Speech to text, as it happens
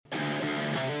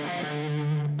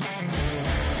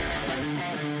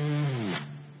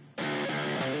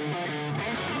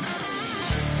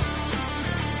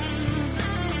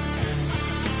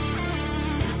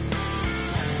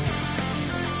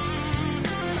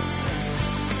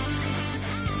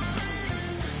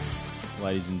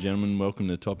Ladies and gentlemen, welcome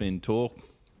to Top End Talk,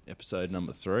 episode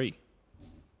number 3.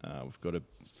 We've got a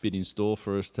bit in store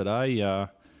for us today.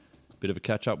 Bit of a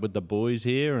catch up with the boys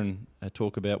here and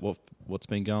talk about what's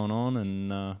been going on.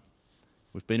 And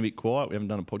we've been a bit quiet. We haven't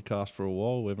done a podcast for a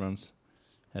while. Everyone's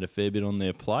had a fair bit on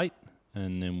their plate.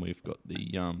 And then we've got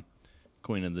the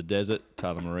Queen of the Desert,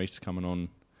 Taylah Maurice, coming on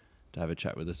to have a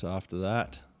chat with us after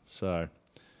that. So,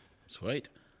 sweet.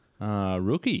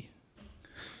 Rookie,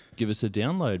 give us a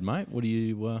download, mate. What have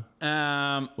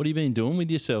you been doing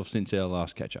with yourself since our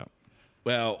last catch up?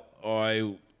 Well,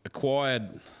 I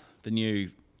acquired the new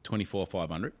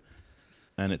 24-500.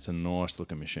 And it's a nice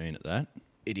looking machine at that.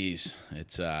 It is.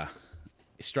 It's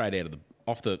straight out of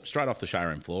straight off the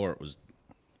showroom floor.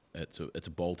 It's a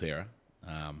ball terror.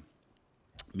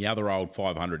 My other old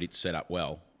 500, it's set up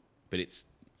well, but it's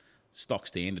stock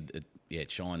standard.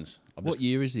 It shines. What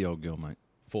year is the old girl, mate?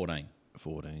 14.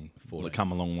 14. Well, they've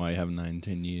come a long way, haven't they, in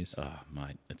 10 years? Oh,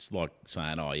 mate, it's like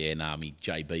saying, me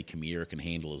JB Chimera can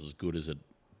handle as good as a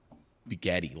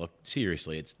Bugatti. Like,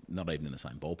 seriously, it's not even in the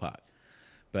same ballpark.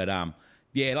 But,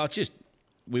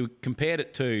 we compared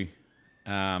it to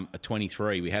a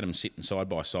 23. We had them sitting side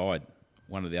by side.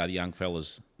 One of the other young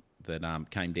fellas that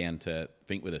came down to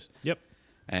Finke with us. Yep.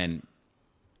 And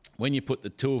when you put the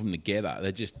two of them together,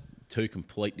 they're just two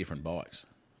complete different bikes.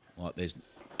 Like,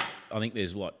 I think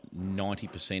there's like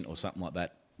 90% or something like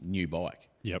that new bike.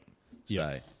 Yep.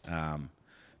 So,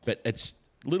 but it's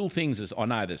little things. I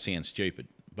know that sounds stupid,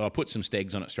 but I put some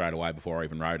stegs on it straight away before I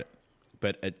even rode it.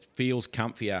 But it feels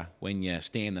comfier when you're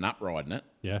standing up riding it.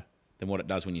 Yeah. Than what it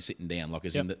does when you're sitting down. Like,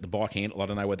 as in the bike handle, I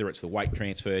don't know whether it's the weight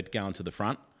transferred going to the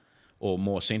front or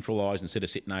more centralised instead of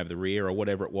sitting over the rear or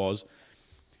whatever it was.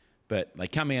 But they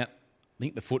come out, I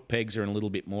think the foot pegs are in a little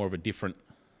bit more of a different,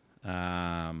 they've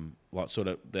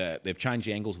changed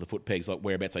the angles of the foot pegs, like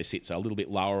whereabouts they sit, so a little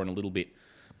bit lower and a little bit,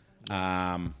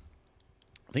 I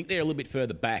think they're a little bit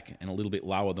further back and a little bit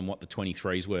lower than what the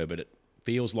 23s were, but it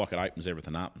feels like it opens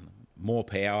everything up. More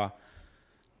power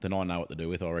than I know what to do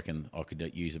with. I reckon I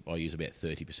use about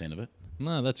 30% of it.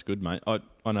 No, that's good, mate. I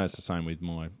know it's the same with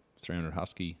my 300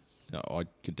 Husky. I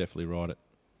could definitely ride it.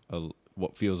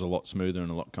 What feels a lot smoother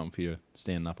and a lot comfier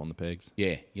standing up on the pegs.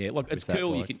 Yeah. Look, it's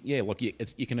cool.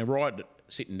 You can ride it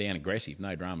sitting down aggressive,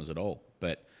 no dramas at all.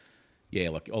 But yeah,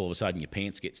 like all of a sudden your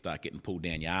pants start getting pulled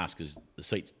down your ass because the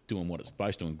seat's doing what it's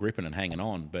supposed to and gripping and hanging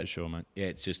on. But sure, mate. Yeah,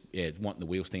 it's just wanting the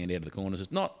wheel stand out of the corners.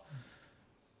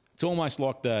 It's almost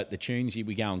like the tunes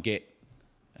we go and get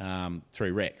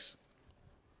through Rex.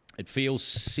 It feels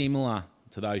similar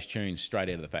to those tunes straight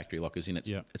out of the factory, like as in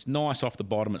it's nice off the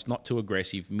bottom, it's not too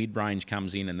aggressive, mid-range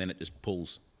comes in and then it just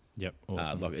pulls. Yep,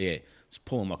 awesome. It's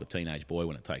pulling like a teenage boy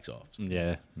when it takes off.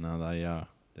 Yeah, no, they are.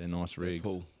 They're nice rigs. They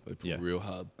pull real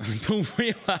hard. They pull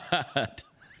real hard.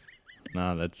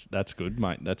 No, that's good,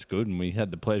 mate. That's good. And we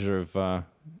had the pleasure of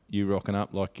you rocking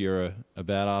up like you're a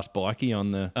badass bikie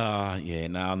on the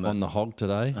on the hog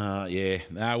today.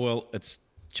 It's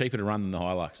cheaper to run than the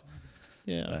Hilux.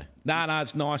 Yeah. No,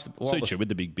 it's nice. Suits you with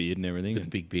the big beard and everything. With the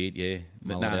big beard, yeah.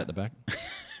 Mullet out the back.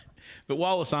 But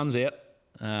while the sun's out,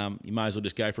 you may as well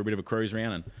just go for a bit of a cruise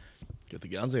around and get the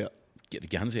guns out.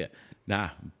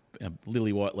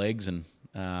 Lily white legs and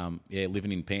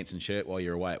living in pants and shirt while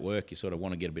you're away at work. You sort of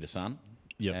want to get a bit of sun.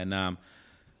 Yeah. And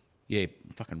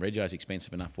fucking Rego's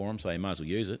expensive enough for them, so you might as well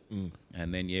use it.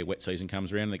 And then wet season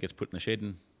comes around and it gets put in the shed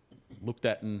and looked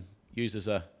at and used as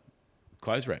a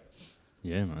clothes rack.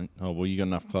 Yeah, mate. Oh, well, you got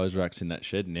enough clothes racks in that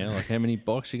shed now. Like, how many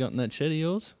bikes you got in that shed of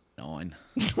yours? 9.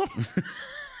 It's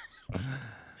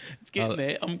getting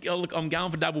there. I'm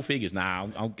going for double figures. I'm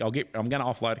going to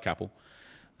offload a couple.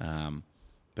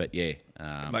 But yeah,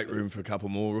 make room for a couple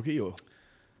more, Rookie. Or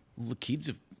the kids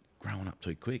have grown up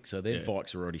too quick, so their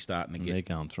bikes are already starting to get. They're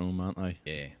going through them, aren't they?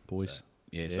 Yeah, boys.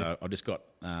 So I just got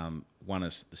one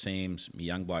of the Sam's, my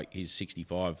young bloke. He's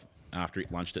 65. After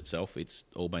it lunched itself, it's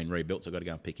all been rebuilt, so I've got to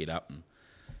go and pick it up.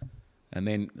 And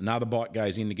then another bike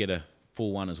goes in to get a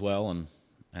full one as well, and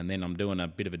then I'm doing a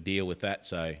bit of a deal with that.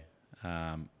 So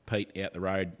Pete out the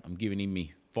road, I'm giving him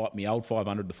my old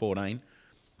 500, the 14,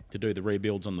 to do the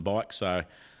rebuilds on the bike. So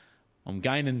I'm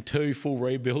gaining 2 full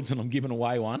rebuilds and I'm giving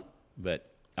away one.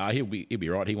 But he'll be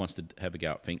right. He wants to have a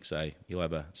go at Finke, so he'll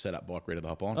have a set-up bike ready to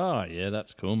hop on. Oh, yeah,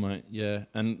 that's cool, mate. Yeah,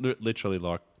 and literally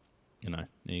like, now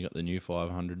you got the new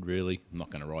 500, really. I'm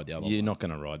not going to ride the other one. You're not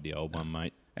going to ride the old one,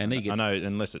 mate. And I know,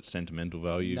 unless it's sentimental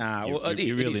value.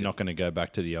 You're really not going to go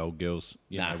back to the old girls,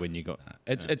 know, when you got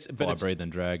fire breathing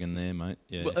dragon there, mate.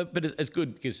 Yeah. But it's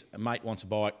good because a mate wants a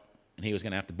bike and he was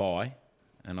going to have to buy.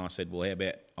 And I said, well, how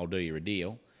about I'll do you a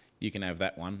deal. You can have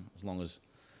that one as long as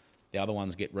the other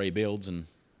ones get rebuilds and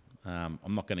I'm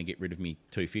not going to get rid of me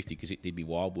 250 because it did me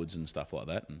Wildwoods and stuff like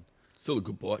that. And Still a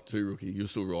good bike too, Rookie. You'll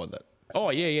still ride that. oh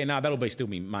yeah, no, that'll be still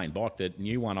my main bike. The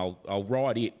new one, I'll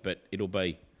ride it, but it'll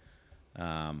be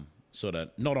sort of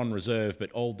not on reserve,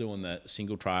 but all doing the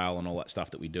single trail and all that stuff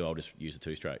that we do. I'll just use a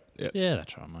 2-stroke. Yeah,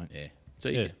 that's right, mate. Yeah, it's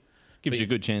easier. Yeah. Gives you a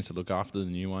good chance to look after the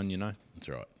new one, you know. That's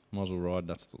right. Might as well ride.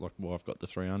 That's like why I've got the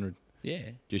 300. Yeah,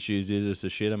 Just use it as a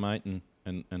shitter, mate,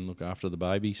 and look after the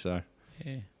baby. So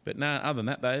yeah. But no, other than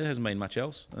that, though, there hasn't been much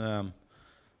else.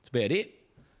 It's about it.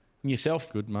 And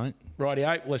yourself, good, mate.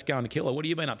 rightio. Let's go on to Killer. What have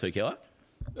you been up to, Killer?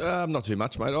 Not too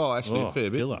much, mate. Oh, actually, a fair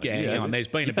bit. Killer. Yeah, there's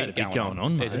been a bit going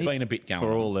on. mate. There's been a bit going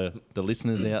For on. all the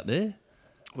listeners out there.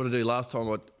 What did I do last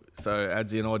time? So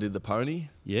Adzi and I did the pony.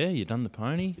 Yeah, you done the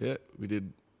pony. Yeah, we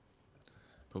did.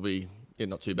 Probably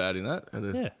not too bad in that.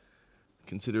 Yeah.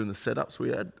 Considering the setups we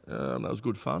had, that was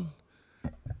good fun.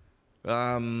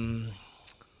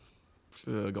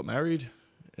 Got married,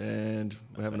 and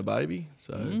we're having a baby.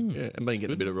 So and been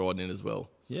getting a bit of riding in as well.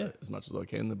 So Yeah. as much as I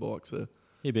can. The bikes are.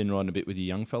 You've been riding a bit with your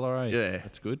young fella, eh? Yeah.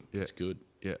 That's good. Yeah, It's good.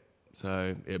 Yeah.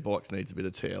 So bikes needs a bit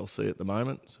of TLC at the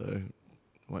moment. So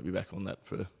I won't be back on that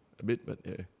for a bit, but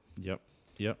yeah,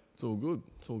 Yep. it's all good.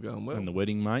 It's all going well. And the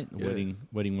wedding, mate. The Yeah.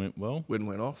 wedding went well. Wedding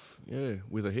went off,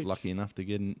 with a hitch. Lucky enough to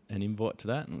get an invite to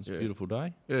that, and it was a Yeah. beautiful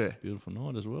day, Yeah, beautiful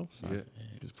night as well. So yeah.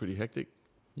 It was pretty hectic.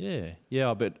 yeah.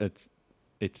 I bet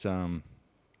it's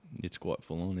quite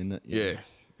full on, isn't it? Yeah.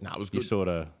 No, it was You good. sort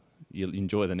of you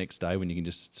enjoy the next day when you can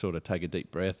just sort of take a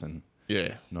deep breath and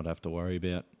Yeah. not have to worry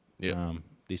about Yeah.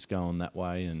 this going that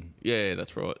way and Yeah,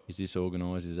 that's right. is this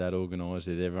organised, is that organised,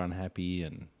 is everyone happy?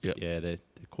 And Yep. they're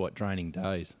quite draining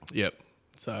days. Yep.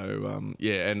 So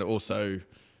and also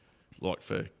like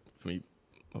for me,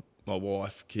 my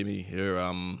wife Kimmy,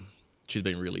 her she's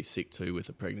been really sick too with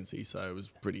the pregnancy, so it was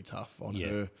pretty tough on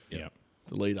her. Yeah.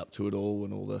 The lead up to it all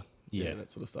and all the Yeah. that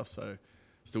sort of stuff. So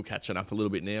still catching up a little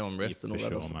bit now on rest and all for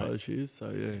that. I sure, suppose mate. she is.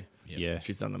 So Yeah.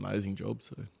 she's done an amazing job.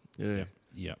 So yeah,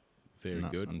 Yep. Very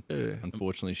good. Yeah.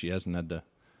 Unfortunately, she hasn't had the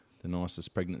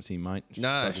nicest pregnancy, mate. She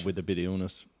No, struggled with a bit of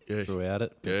illness Yeah, throughout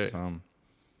it. But,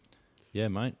 Yeah.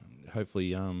 mate.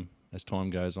 Hopefully, as time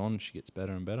goes on, she gets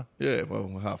better and better. yeah. Well,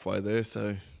 we're halfway there.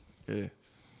 So yeah,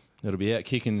 It'll be out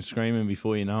kicking and screaming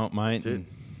before you know it, mate. That's it. and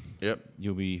yep.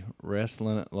 You'll be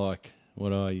wrestling it like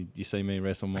you see me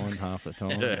wrestle mine half the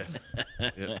time.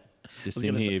 Yeah. Just was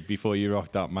in gonna here before you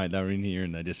rocked up, mate. They were in here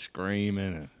and they're just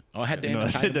screaming. And, I had to I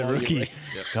said the while you rookie. re-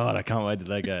 God, I can't wait till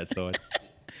they go outside.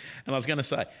 And I was going to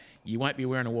say, you won't be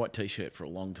wearing a white T-shirt for a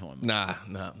long time. Nah.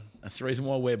 That's the reason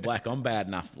why I wear black. I'm bad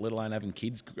enough, let alone having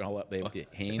kids roll up there with your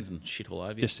hands and shit all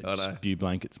over you. Just I know. spew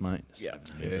blankets, mate. Just Yeah.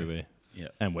 everywhere. Yeah.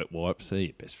 And wet wipes. They're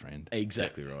your best friend.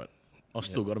 Exactly right. I've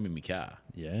still got them in my car.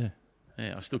 Yeah.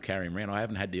 Yeah, I still carry them around. I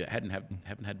haven't had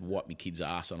to wipe my kid's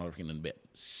ass on, I reckon, in about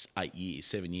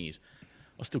 7 years.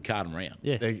 I still cart them around.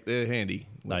 Yeah. They're handy.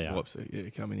 They are. Wipes,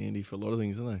 come in handy for a lot of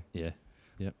things, don't they? Yeah.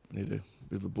 Yep. Need a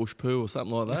bit of a bush poo or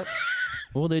something like that.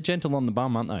 Well, they're gentle on the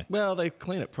bum, aren't they? Well, they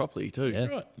clean it properly too. Yeah.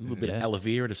 Right. A little bit of Yeah. aloe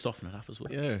vera to soften it up as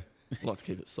well. Yeah. Like to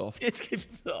keep it soft. It's keep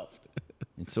it soft.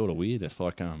 It's sort of weird. It's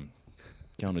like going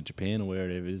to Japan or wherever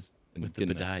it is and With the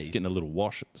getting bidets. getting a little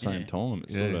wash at the same Yeah. time.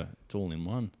 It's Yeah. it's all in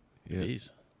one. Yeah. It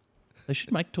is. They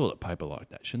should make toilet paper like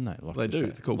that, shouldn't they? Like They the do.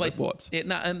 shape. They're called wet wipes. Yeah,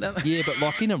 no, and Yeah, but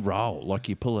like in a roll, like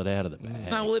you pull it out of the bag.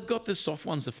 no, well, they've got the soft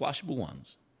ones, the flushable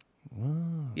ones.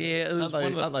 Yeah, it was Aren't one they,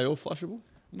 of the, aren't they all flushable?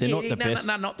 They're not the no, best.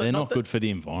 not They're not the- good for the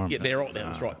environment. Yeah, they're all.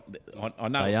 That's right. I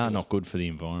know They it are was. not good for the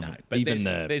No, environment. but Even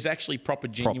there's actually proper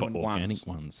genuine organic ones.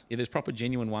 ones. Yeah, there's proper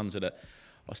genuine ones that are.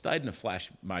 I stayed in a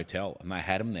Flash motel and they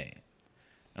had them there,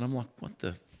 and I'm like, what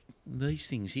the these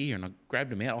things here? And I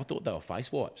grabbed them out. I thought they were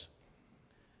face wipes.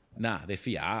 Nah, they're for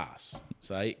your ass.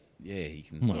 So yeah, you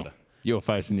can sort of. Your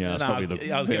face and yours No, probably look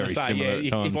I was going very to say, similar at yeah.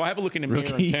 times. If I have a look in the mirror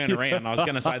Rookie. and turn around, I was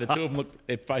going to say the two of them look.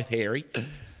 They're both hairy.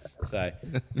 So,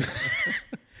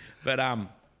 but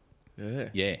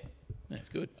yeah, that's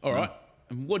good. All right.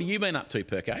 And what have you been up to,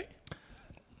 Perko?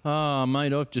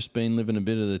 Mate, I've just been living a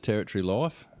bit of the territory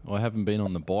life. I haven't been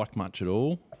on the bike much at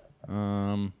all.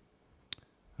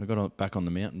 I got back on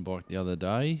the mountain bike the other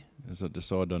day as I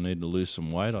decided I needed to lose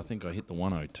some weight. I think I hit the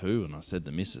 102 and I said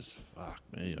to missus, fuck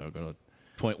me, I got to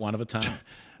 0.1 of a ton.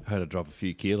 I had to drop a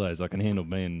few kilos. I can handle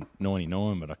being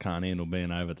 99, but I can't handle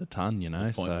being over the ton, you know.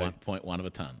 0.1 of a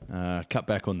ton. Cut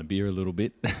back on the beer a little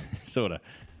bit. Sort of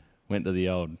went to the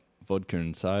old vodka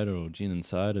and soda or gin and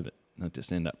soda, but that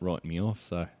just ended up writing me off.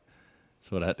 So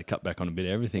sort of had to cut back on a bit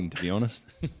of everything, to be honest.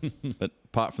 But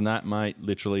apart from that, mate,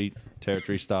 literally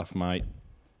territory stuff, mate.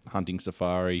 Hunting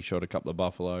safari, shot a couple of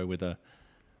buffalo with had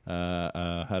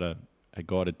a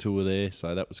guided tour there,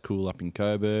 so that was cool up in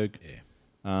Coburg. Yeah.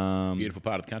 Beautiful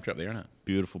part of the country up there, isn't it?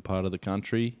 Beautiful part of the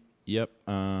country. Yep.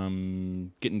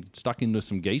 Getting stuck into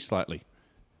some geese lately.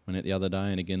 Went out the other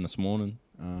day and again this morning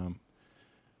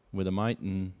with a mate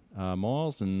and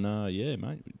Miles. And, yeah,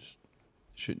 mate, we're just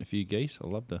shooting a few geese. I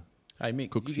love to Hey,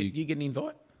 Mick, cook a few. you get an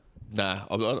invite? Nah,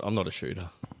 I'm not a shooter.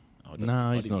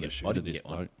 No, he's not a shooter, this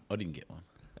bloke. I didn't get one.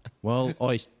 Well,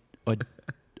 I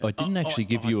didn't actually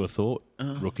give you a thought,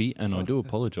 rookie, and I do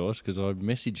apologise because I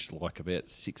messaged like about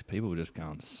 6 people just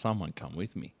going, someone come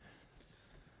with me.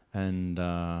 And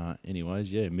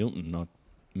anyways, yeah, Milton, I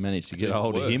managed to get a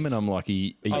hold of him and I'm like, are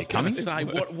you I was going coming? to say,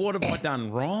 what have I done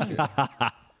wrong?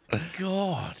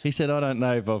 God. He said, I don't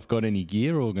know if I've got any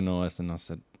gear organised. And I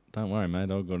said, don't worry, mate,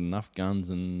 I've got enough guns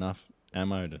and enough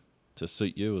ammo to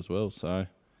suit you as well. So,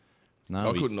 no.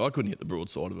 I couldn't hit the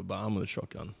broadside of a barn with a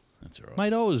shotgun. That's all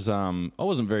right. Mate, I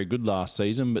wasn't very good last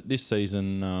season, but this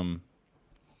season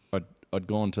I'd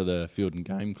gone to the Field and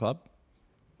Game Club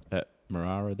at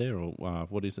Marara there, or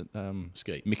what is it?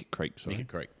 Skeet. Mickett Creek, sorry. Mickett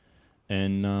Creek.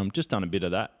 And just done a bit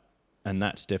of that, and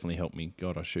that's definitely helped me.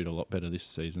 God, I shoot a lot better this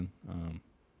season.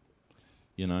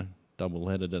 You know,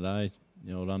 double-header today,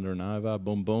 the old under and over,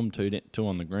 boom, boom, two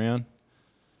on the ground.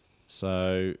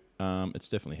 So it's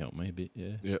definitely helped me a bit,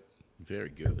 yeah. Yep. Very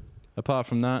good. Apart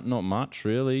from that, not much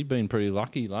really. Been pretty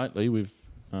lucky lately. We've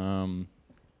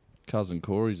cousin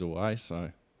Corey's away,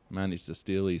 so managed to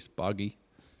steal his buggy.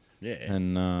 Yeah.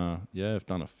 And yeah, I've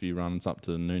done a few runs up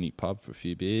to the Noonie pub for a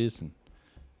few beers, and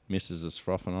missus is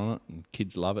frothing on it, and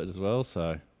kids love it as well.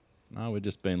 So no, we've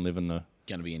just been living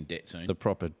Going to be in debt soon. the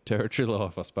proper territory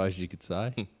life, I suppose you could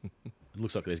say. It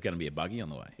looks like there's going to be a buggy on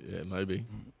the way. Yeah, maybe.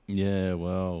 Yeah,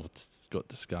 well, it's got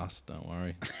discussed. Don't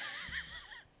worry.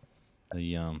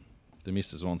 The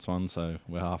missus wants one, so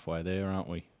we're halfway there, aren't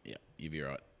we? Yeah, you'll be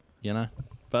right. You know,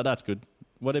 but that's good.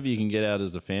 Whatever you can get out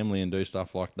as a family and do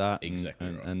stuff like that, Exactly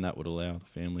and, right. and that would allow the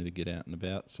family to get out and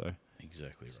about. So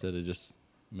Exactly instead of just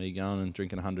me going and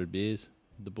drinking 100 beers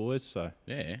with the boys, so right.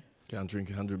 Yeah. Go and drink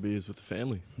 100 beers with the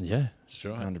family. yeah, That's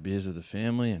right. 100 beers with the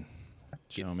family and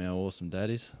show them how awesome Dad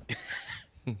is.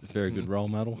 Very good role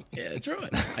model, Yeah, that's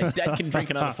right. Hey, Dad can drink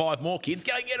another 5 more, kids.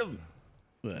 Go get them.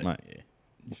 mate. Yeah.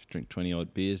 If you drink 20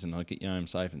 odd beers and I get you home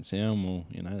safe and sound, well,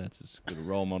 you know that's as good a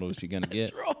role model as you're going to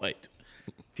get. That's right.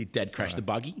 Did Dad crash the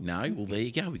buggy? No. Well, there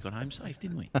you go. We got home safe,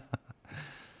 didn't we?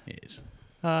 Yes.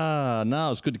 No,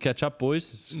 it's good to catch up,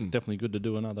 boys. It's definitely good to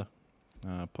do another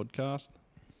podcast.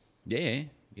 Yeah.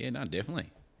 Yeah, no,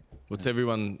 definitely. What's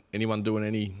anyone doing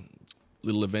any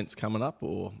little events coming up,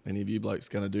 or any of you blokes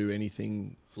going to do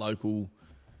anything local?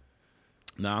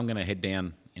 No, I'm going to head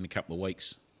down in a couple of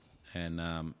weeks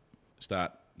and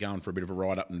start going for a bit of a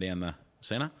ride up and down the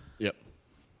centre Yep.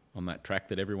 on that track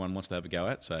that everyone wants to have a go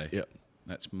at. So Yep.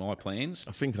 that's my plans.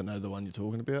 I think I know the one you're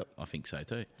talking about. I think so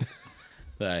too.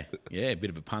 So yeah, a bit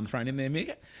of a pun thrown in there,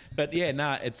 Mika. But yeah,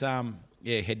 no, it's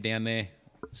head down there,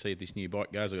 see if this new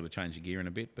bike goes. I've got to change the gear in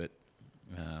a bit, but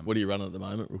What are you running at the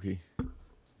moment, rookie?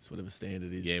 It's whatever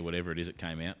standard is. yeah, whatever it is, it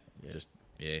came out. Just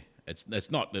it's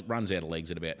not. It runs out of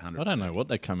legs at about 100. I don't know what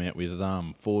they come out with,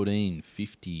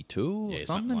 1452 or Yeah,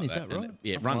 something. like is that And right?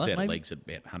 yeah, it Something runs like that, out of maybe? legs at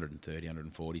about 130,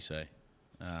 140. So,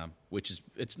 which is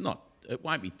it's not. It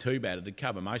won't be too bad. It'd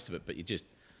cover most of it, but you just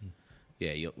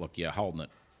you're holding it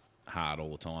hard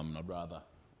all the time, and I'd rather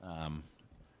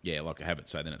like have it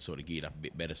so then it's sort of geared up a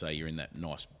bit better, so you're in that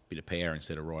nice bit of power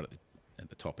instead of right at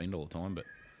the top end all the time. But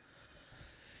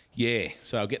yeah,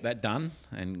 so I'll get that done,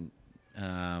 and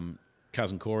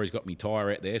cousin Corey's got me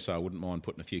tyre out there, so I wouldn't mind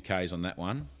putting a few Ks on that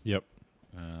one. Yep.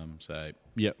 So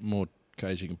Yep. More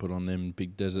Ks you can put on them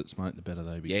big deserts, mate, the better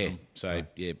they become. yeah, so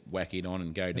whack it on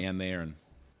and go down there, and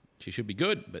she should be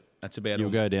good. But that's about You'll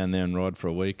all. go down there and ride for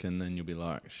a week, and then you'll be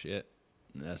like, shit,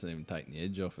 it hasn't even taken the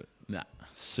edge off it. Nah,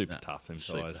 Super tough, them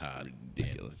super tyres. hard,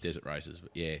 Ridiculous. desert races.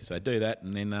 But yeah, so do that,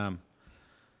 and then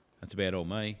that's about all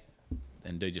me.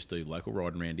 And just do local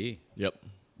riding around here. Yep.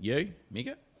 You,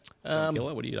 Mika,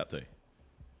 Killer, what are you up to?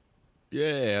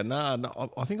 Yeah,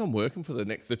 no, I think I'm working for the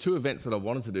 2 events that I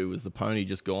wanted to do was the pony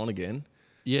just gone again.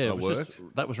 Yeah, I it was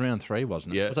that was round 3,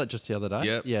 wasn't it? Yeah. Was that just the other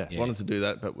day? Yeah. Yeah. Wanted to do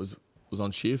that, but was on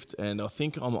shift, and I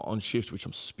think I'm on shift, which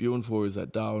I'm spewing for, is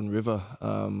that Darwin River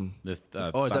The, is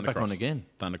that back on again?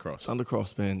 Thundercross.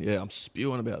 Thundercross, man. Yeah, I'm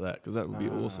spewing about that because that would be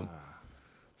awesome.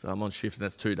 So I'm on shift, and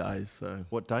that's 2 days. So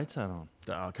What date's that on?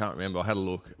 I can't remember. I had a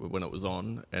look when it was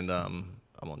on, and I'm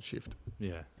on shift.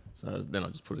 Yeah. So then I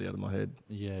just put it out of my head.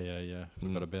 Yeah.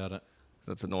 Forgot about it.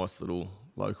 So that's a nice little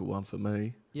local one for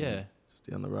me. Yeah. Just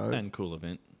down the road. And cool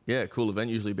event. Yeah, cool event.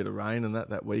 Usually a bit of rain and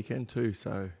that weekend too.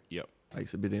 So Yep.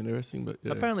 makes it a bit interesting. But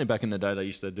yeah. Apparently back in the day they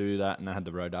used to do that and they had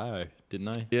the rodeo,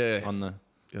 didn't they? Yeah. On the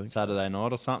I think so. Saturday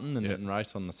night or something, and Yeah. then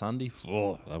race on the Sunday.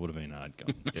 Oh, that would have been hard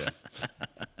going. Yeah.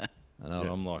 And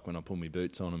I'm like, when I pull my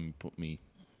boots on and put me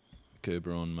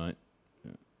Kerber on, mate,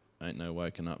 ain't no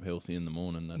waking up healthy in the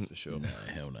morning, that's for sure. No,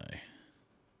 hell no.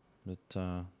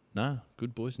 But, nah,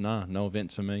 good boys. Nah, no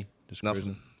events for me. Just Nothing.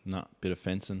 cruising. Nah, bit of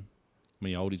fencing.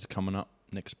 Me oldies are coming up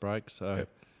next break, so Yep.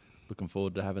 looking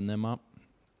forward to having them up.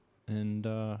 And,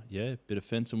 bit of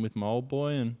fencing with my old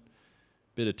boy and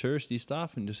bit of touristy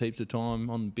stuff and just heaps of time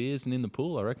on beers and in the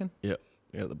pool, I reckon. Yep.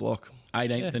 Yeah, the block.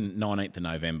 18th and 19th of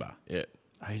November. Yeah.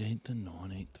 18th and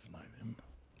 19th of November.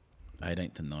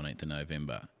 18th and 19th of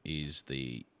November is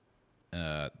the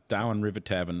Darwin River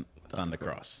Tavern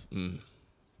Thundercross.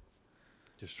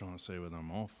 Just trying to see whether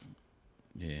I'm off.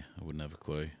 Yeah, I wouldn't have a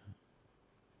clue.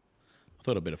 I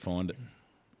thought I'd better find it.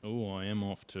 Oh, I am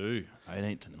off too.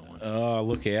 18th and 19th. Oh,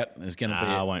 look out. There's going to be...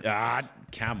 I won't.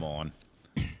 Come on.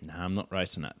 Nah, I'm not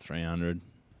racing at 300.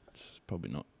 It's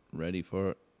probably not ready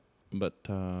for it. But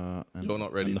and, You're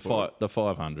not ready and the for it? The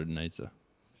 500 needs a.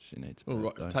 She needs a Well,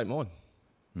 right, birthday. take mine.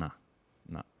 Nah.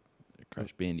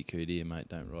 Crash Bandicoot here, mate.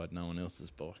 Don't ride no one else's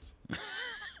bikes.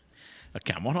 Oh,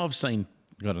 come on. I've seen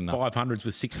Got enough. 500s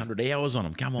with 600 hours on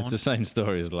them. Come on. It's the same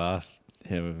story as last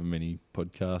however many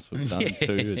podcasts we've done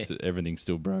too. Everything's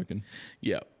still broken.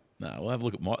 Yeah. No, we'll have a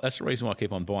look at my... That's the reason why I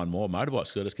keep on buying more motorbikes,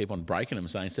 because I just keep on breaking them.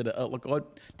 So instead of... look, I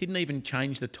didn't even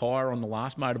change the tyre on the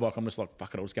last motorbike. I'm just like,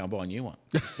 fuck it, I'll just go and buy a new one.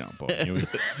 Just go and buy a new one.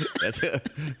 That's it.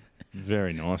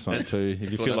 Very nice one too.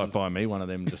 If you what feel like happens. buying me one of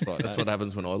them, just like That's that. what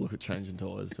happens when I look at changing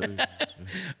tyres too.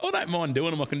 I don't mind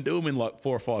doing them. I can do them in like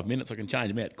 4 or 5 minutes. I can change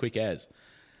them out quick as.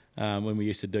 When we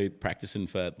used to do practicing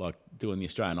for like doing the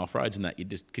Australian off-roads and that, you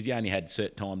just... Because you only had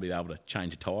certain time to be able to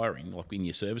change a tyre in, like in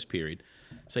your service period.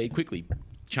 So you quickly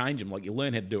change them. Like you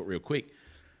learn how to do it real quick.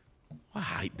 I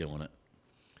hate doing it.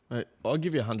 Mate, I'll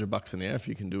give you $100 an hour if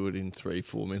you can do it in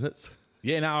 3-4 minutes.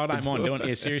 Yeah, no, I don't mind doing it.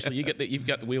 Yeah, seriously, you've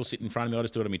got the wheel sitting in front of me. I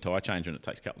just do it on my tyre changer and it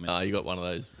takes a couple of minutes. You got one of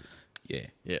those. Yeah,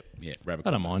 Yep. yeah, rabbit.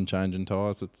 I don't mind changing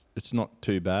tyres. It's not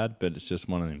too bad, but it's just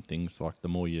one of them things. Like the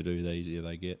more you do, the easier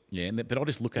they get. Yeah, but I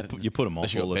just look at it. You put them off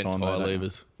Unless you all got the bent time. tyre though, don't you?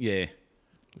 levers, Yeah,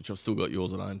 which I've still got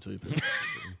yours at home too. But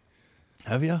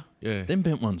Have you? yeah. Them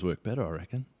bent ones work better, I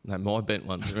reckon. No, my bent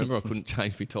ones. Remember, I couldn't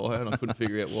change my tyre and I couldn't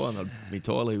figure out why. And my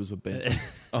tyre levers were bent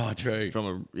oh, true.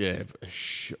 from a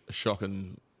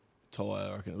shocking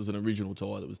tyre. I reckon it was an original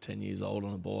tyre that was 10 years old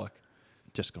on a bike.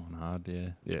 Just gone hard, yeah.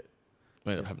 Yeah, I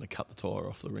ended up having to cut the tyre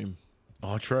off the rim.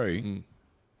 Oh, true.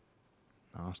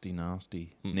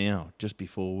 Nasty. Now, just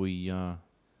before we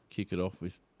kick it off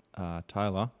with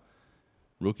Taylor,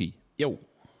 rookie, Yo,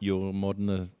 you're modding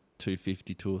the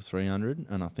 250 to a 300,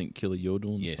 and I think, Killer, you're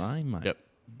doing Yes. the same, mate. Yep.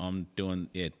 I'm doing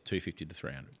 250 to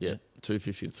 300. Yeah,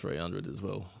 250 to 300 as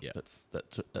well. Yeah.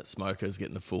 That smoker's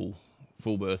getting the full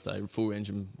birthday, full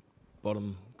engine,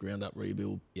 bottom ground up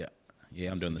rebuild. Yeah,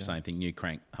 I'm doing the same thing. New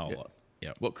crank, whole Yeah. lot.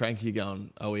 Yeah. What crank are you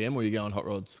going? OEM or are you going hot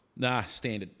rods? Nah,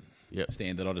 standard. Yep.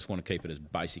 Standard. I just want to keep it as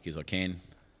basic as I can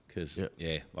because Yep.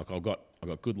 like I got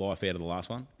good life out of the last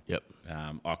one. Yep.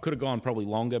 I could have gone probably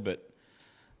longer, but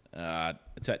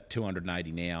it's at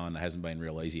 280 now, and it hasn't been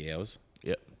real easy hours.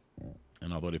 Yep.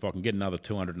 And I thought if I can get another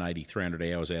 280, 300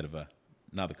 hours out of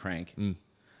another crank,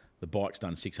 the bike's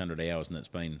done 600 hours and it's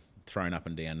been thrown up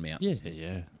and down mountains.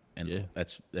 Yeah. And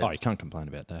that's Oh, you can't complain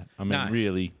about that. I mean, No.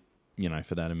 really,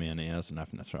 for that amount of hours and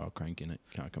having to throw a crank in it,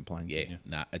 can't complain. yeah, can you?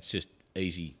 nah, it's just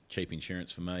easy, cheap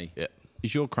insurance for me. Yep.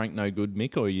 Is your crank no good,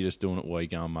 Mick, or are you just doing it while you're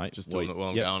going, mate? Just doing it while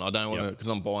I'm going. I don't want to, because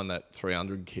I'm buying that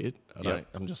 300 kit. I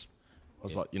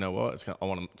was like, you know what? I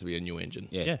want it to be a new engine.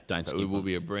 Yeah, don't So skip it will one.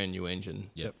 be a brand new engine.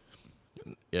 Yep.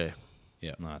 Yeah.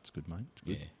 Yeah. No, it's good, mate. It's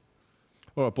good. Yeah.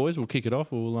 All right, boys, we'll kick it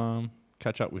off. We'll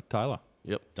catch up with Taylor.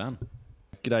 Yep. Done.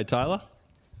 G'day, Taylor.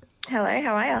 Hello,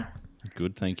 how are you?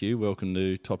 Good, thank you. Welcome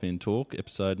to Top End Talk,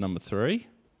 episode number 3.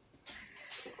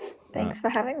 Thanks for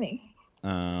having me.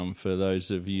 For those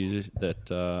of you that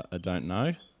don't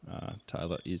know,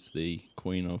 Taylor is the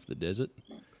Queen of the Desert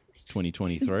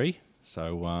 2023.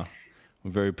 So we're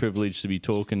very privileged to be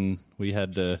talking. We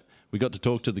got to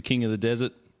talk to the King of the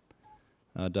Desert,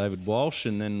 David Walsh,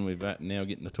 and then we've now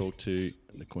getting to talk to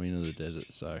the Queen of the Desert.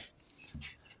 So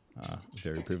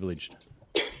very privileged.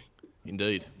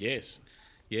 Indeed. Yes.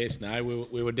 No,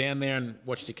 we were down there and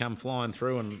watched you come flying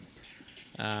through, and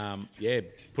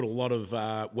put a lot of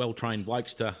well-trained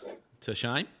blokes to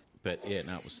shame. But yeah,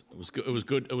 no, it was good. It was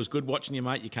good. It was good watching you,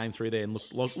 mate. You came through there and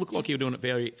looked like you were doing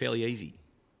it fairly easy.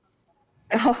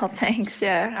 Oh, thanks.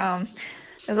 Yeah,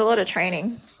 there's a lot of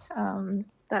training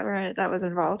that was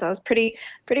involved. I was pretty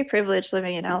privileged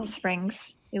living in Alice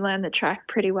Springs. You learn the track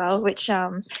pretty well, which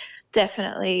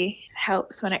definitely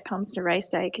helps when it comes to race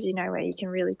day because you know where you can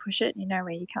really push it and you know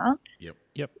where you can't.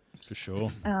 Yep, for sure.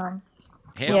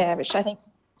 Which I think.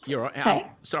 You're right. Hey?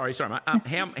 Sorry, mate.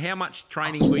 How much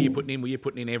training were you putting in? Were you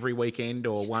putting in every weekend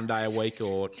or one day a week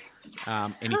or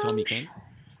anytime you can?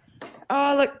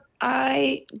 Oh, look,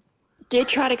 I did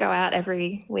try to go out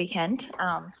every weekend,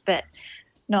 but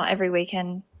not every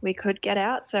weekend we could get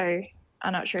out. So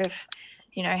I'm not sure if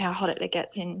you know how hot it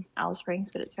gets in Alice Springs,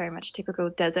 but it's very much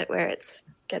typical desert where it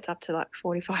gets up to like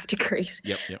 45 degrees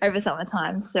over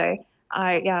summertime. So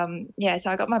I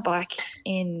got my bike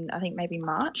in, I think maybe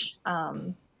March.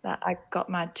 That I got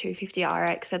my 250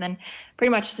 RX, and then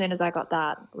pretty much as soon as I got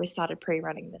that, we started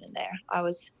pre-running then and there. I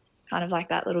was kind of like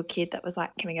that little kid that was like,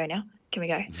 "Can we go now? Can we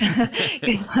go?"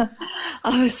 'Cause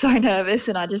I was so nervous,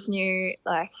 and I just knew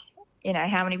like, you know,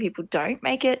 how many people don't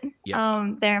make it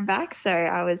there and back. So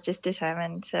I was just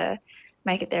determined to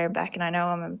make it there and back. And I know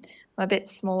I'm a bit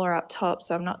smaller up top,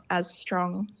 so I'm not as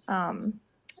strong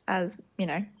as you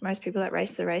know most people that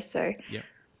race the race. So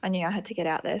I knew I had to get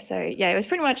out there. So yeah, it was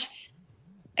pretty much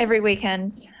every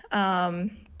weekend that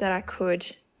I could.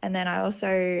 And then I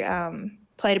also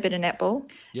played a bit of netball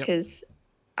because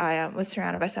I was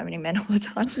surrounded by so many men all the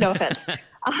time. No offense.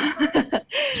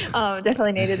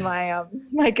 Definitely needed my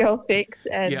my girl fix,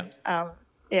 and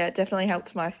definitely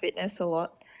helped my fitness a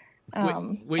lot.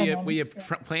 Were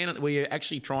you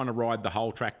actually trying to ride the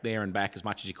whole track there and back as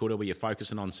much as you could, or were you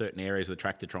focusing on certain areas of the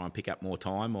track to try and pick up more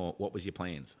time, or what was your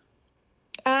plans?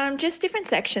 Just different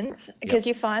sections, because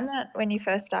you find that when you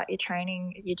first start your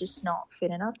training, you're just not fit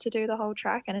enough to do the whole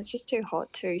track, and it's just too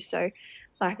hot too. So,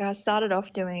 like I started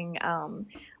off doing,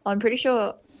 I'm pretty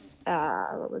sure,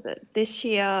 what was it? This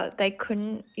year you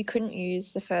couldn't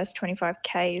use the first 25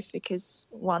 Ks because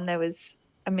one, there was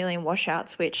a million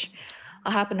washouts, which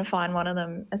I happened to find one of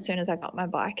them as soon as I got my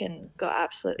bike and got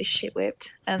absolutely shit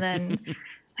whipped, and then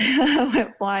I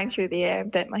went flying through the air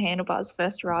and bent my handlebars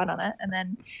first ride on it, and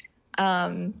then.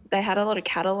 They had a lot of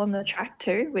cattle on the track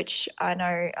too, which I know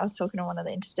I was talking to one of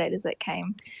the interstaters that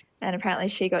came, and apparently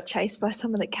she got chased by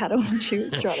some of the cattle when she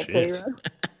was trying to pre-run.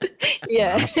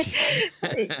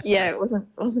 It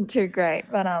wasn't too great,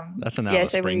 but that's another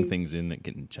spring things in that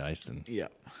getting chased and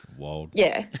wild.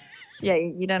 Yeah,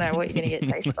 you don't know what you're going to get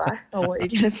chased by or what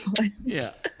you're going to find.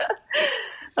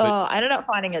 So, I ended up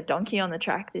finding a donkey on the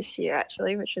track this year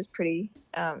actually, which was pretty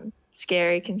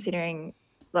scary considering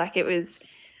like it was.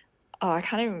 Oh, I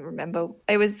can't even remember.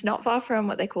 It was not far from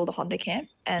what they call the Honda camp.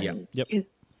 And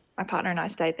because my partner and I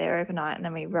stayed there overnight, and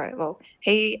then we rode,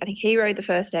 I think he rode the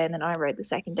first day and then I rode the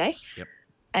second day.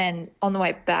 And on the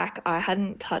way back, I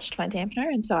hadn't touched my dampener.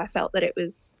 And so I felt that it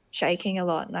was shaking a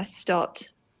lot, and I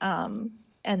stopped and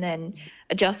then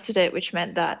adjusted it, which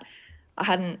meant that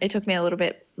it took me a little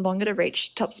bit longer to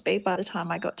reach top speed by the time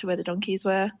I got to where the donkeys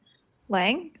were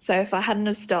laying. So if I hadn't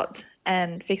have stopped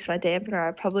and fixed my dampener,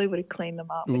 I probably would have cleaned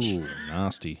them up. Ooh,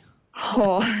 nasty.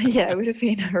 Oh, yeah, it would have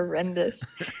been horrendous.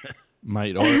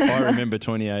 Mate, I remember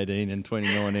 2018 and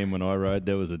 2019 when I rode,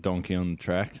 there was a donkey on the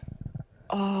track.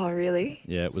 Oh, really?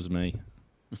 Yeah, it was me.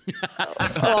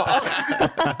 God.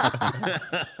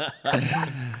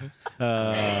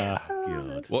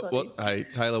 Hey,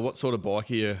 Taylor, what sort of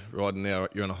bike are you riding now?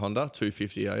 You're on a Honda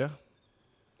 250, are you?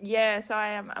 Yeah, so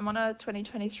I'm on a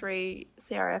 2023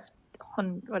 CRF.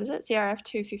 What is it? CRF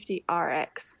 250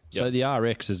 RX. So the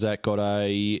RX, has that got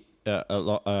a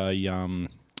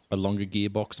longer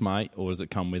gearbox, mate, or does it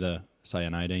come with an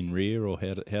 18 rear, or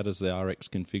how does the RX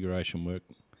configuration work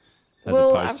as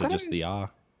opposed to just the R?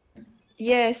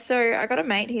 Yeah, so I got a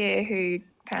mate here who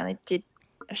apparently did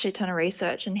a shit ton of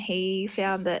research, and he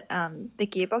found that the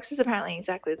gearbox is apparently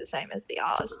exactly the same as the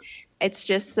R's. It's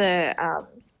just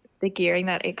the gearing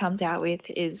that it comes out with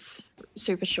is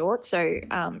super short, so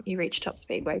you reach top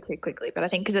speed way too quickly. But I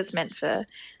think because it's meant for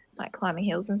like climbing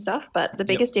hills and stuff. But the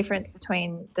biggest difference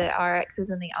between the RXs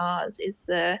and the Rs is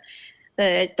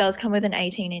it does come with an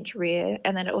 18-inch rear,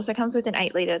 and then it also comes with an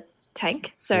 8-litre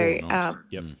tank. So nice.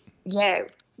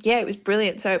 It was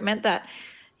brilliant. So it meant that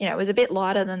it was a bit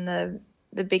lighter than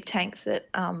the big tanks that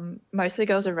most of the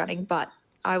girls are running, but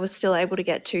I was still able to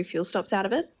get 2 fuel stops out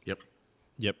of it. Yep.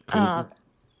 Cool.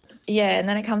 And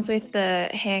then it comes with the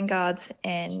handguards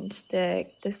and the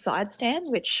side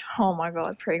stand, which, oh my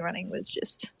God, pre-running was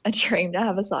just a dream to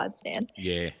have a side stand.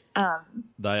 Yeah.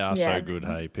 They are so good,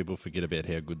 hey. People forget about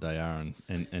how good they are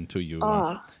and until you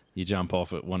jump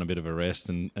off it, want a bit of a rest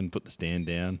and put the stand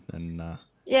down. And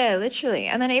yeah, literally.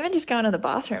 And then even just going to the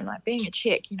bathroom, like being a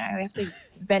chick, we have to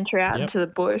venture out into the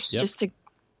bush just to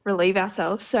relieve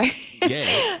ourselves. So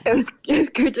it was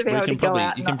good to be able to go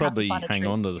out. You can probably hang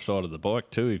on to the side of the bike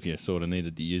too if you sort of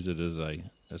needed to use it as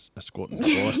a a squat and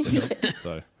twice to help.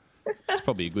 So it's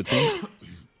probably a good thing.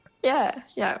 Yeah,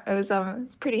 it was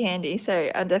it's pretty handy.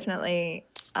 So I'm definitely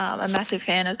a massive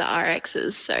fan of the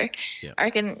RXs. So I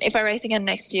reckon if I race again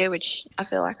next year, which I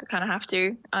feel like I kind of have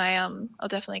to, I'll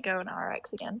definitely go an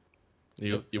RX again.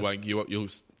 You'll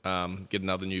get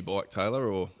another new bike, Taylor,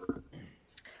 or?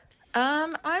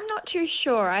 I'm not too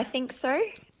sure. I think so.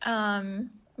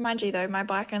 Mind you, though, my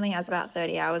bike only has about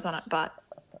 30 hours on it, but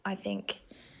I think,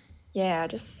 I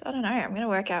don't know. I'm going to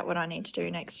work out what I need to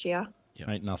do next year.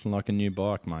 Ain't nothing like a new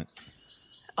bike, mate.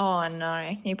 Oh,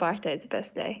 no. New bike day is the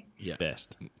best day. Yeah.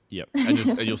 Best. Yep. And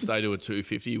you'll stay to a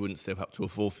 250? You wouldn't step up to a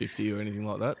 450 or anything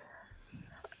like that?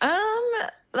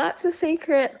 That's a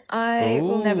secret I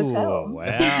will never tell. Wow.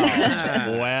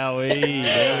 Wowee.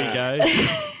 There we go.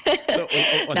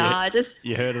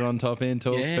 You heard it on Top End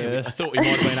Talk first. I thought we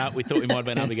might have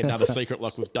been able to get another secret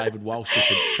like with David Walsh with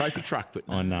the trophy truck, but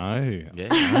I know.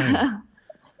 Yeah.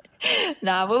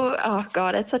 Oh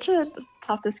God, it's such a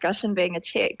tough discussion being a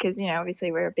chick because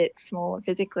obviously we're a bit smaller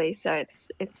physically, so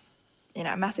it's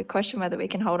a massive question whether we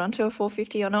can hold on to a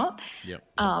 450 or not. Yep.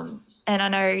 And I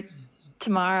know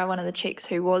Tamara, one of the chicks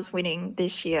who was winning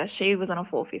this year, she was on a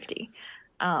 450,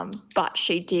 but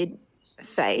she did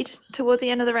fade towards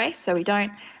the end of the race, so we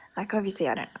don't obviously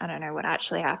I don't know what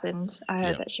actually happened. I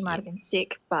heard that she might have been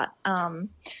sick, but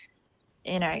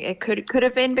it could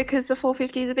have been because the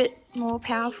 450 is a bit more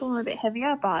powerful and a bit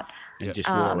heavier, but just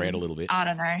wore around a little bit. I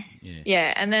don't know.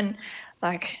 Yeah, and then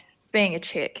being a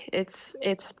chick, it's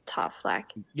tough.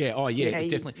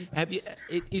 Definitely. Have you?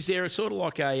 Is there a sort of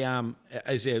like a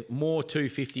is there more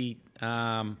 250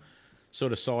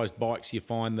 sort of sized bikes you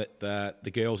find that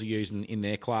the girls are using in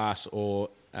their class, or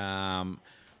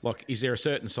is there a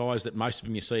certain size that most of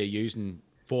them you see are using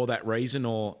for that reason,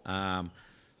 or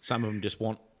some of them just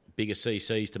want bigger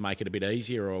CCs to make it a bit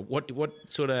easier, or what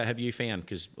sort of have you found?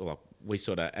 Because we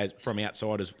sort of, as from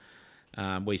outsiders,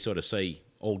 we sort of see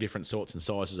all different sorts and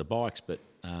sizes of bikes, but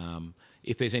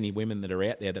if there's any women that are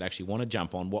out there that actually want to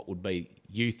jump on, what would be,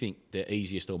 you think, the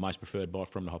easiest or most preferred bike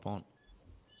for them to hop on?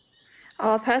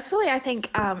 Personally, I think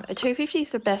a 250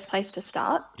 is the best place to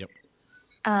start. Yep.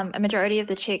 A majority of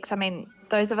the chicks,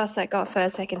 those of us that got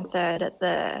first, second, third at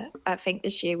Finke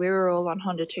this year, we were all on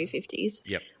Honda 250s.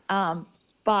 Yep.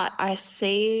 But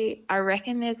I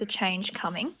reckon there's a change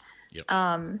coming. Yep.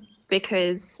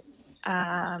 Because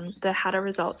the Hatter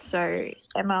results, so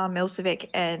Emma Milcevic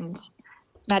and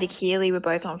Maddie Keeley were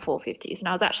both on 450s. And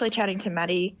I was actually chatting to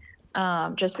Maddie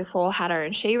just before Hatter,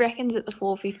 and she reckons that the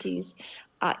 450s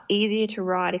are easier to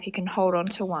ride if you can hold on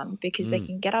to one because they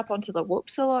can get up onto the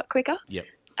whoops a lot quicker. Yep.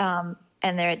 And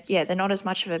they're not as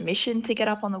much of a mission to get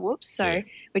up on the whoops. So,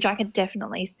 which I can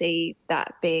definitely see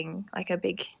that being a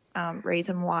big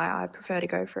reason why I prefer to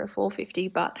go for a 450.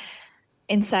 But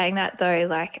in saying that though,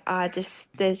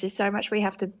 there's just so much we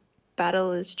have to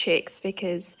battle as chicks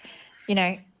because,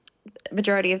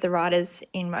 majority of the riders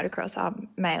in motocross are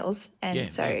males. And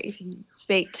if you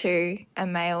speak to a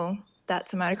male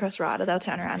that's a motocross rider, they'll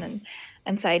turn around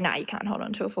and say, nah, you can't hold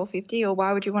on to a 450, or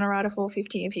why would you want to ride a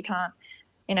 450 if you can't?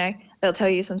 They'll tell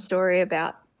you some story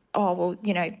about,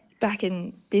 back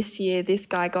in this year, this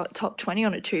guy got top 20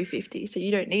 on a 250, so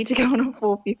you don't need to go on a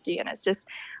 450. And it's just,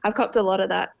 I've copped a lot of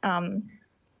that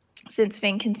since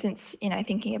Finke and since,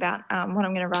 thinking about what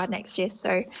I'm going to ride next year.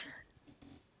 So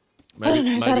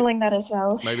maybe battling that as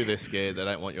well. Maybe they're scared. They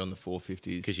don't want you on the 450s.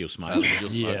 Because you'll smoke.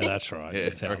 Yeah, that's right. Yeah,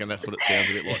 I reckon that's what it sounds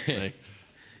a bit like to me.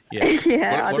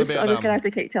 Yeah, I'm just going to have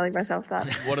to keep telling myself that.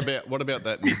 What about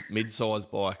that mid-size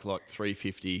bike like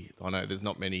 350? I know there's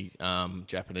not many no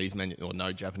Japanese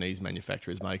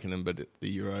manufacturers making them, but the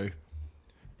Euro,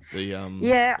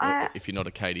 if you're not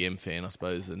a KTM fan, I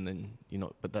suppose, and then you're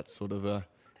not. But that's sort of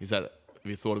have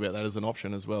you thought about that as an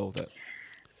option as well?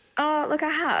 Oh, look, I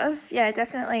have. Yeah,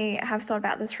 definitely have thought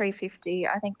about the 350.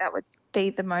 I think that would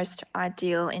be the most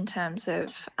ideal in terms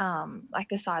of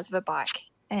the size of a bike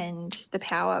and the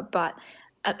power. But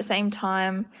at the same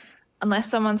time, unless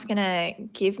someone's going to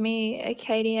give me a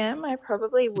KTM, I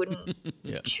probably wouldn't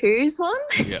choose one.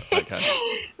 Yeah, okay.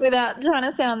 Without trying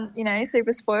to sound,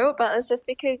 super spoiled. But it's just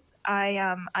because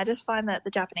I just find that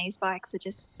the Japanese bikes are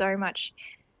just so much...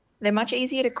 They're much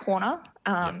easier to corner.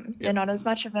 They're not as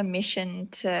much of a mission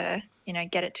to,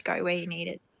 get it to go where you need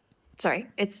it. Sorry,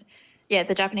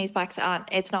 the Japanese bikes aren't.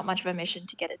 It's not much of a mission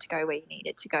to get it to go where you need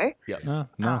it to go. Yeah.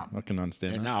 No, I can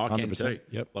understand. Yeah, that. no, I can 100%. too.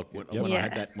 Yep. Like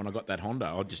when I got that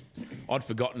Honda, I'd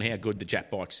forgotten how good the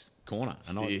Jap bikes corner,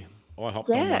 and I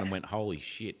hopped on one and went, holy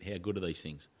shit, how good are these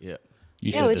things? Yeah.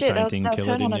 You said the same thing,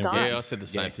 Killer, didn't you? Yeah, I said the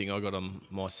same thing. I got on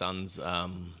my son's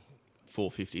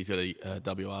 450. He's got a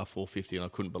WR 450, and I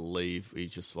couldn't believe he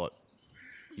just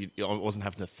I wasn't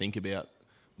having to think about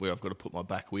where I've got to put my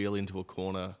back wheel into a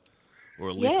corner or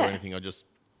a lip or anything. I just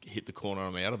hit the corner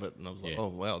and I'm out of it. And I was like, oh,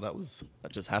 wow, that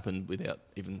just happened without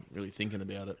even really thinking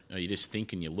about it. You just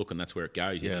think and you look and that's where it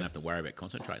goes. You don't have to worry about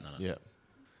concentrating on it. Yeah.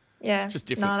 Yeah. Just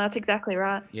different. No, that's exactly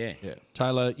right. Yeah.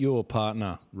 Taylah, your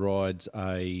partner rides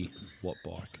a what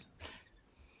bike?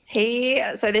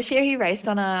 So this year he raced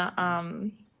on a,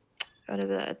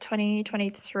 a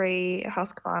 2023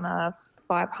 Husqvarna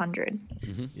 500.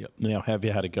 Mm-hmm. Yep. Now, have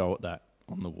you had a go at that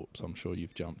on the whoops? I'm sure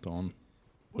you've jumped on.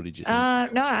 What did you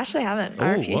think? No, I actually haven't.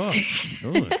 I refuse to.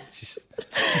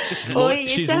 She's loyal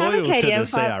to the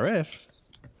CRF.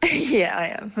 Yeah, I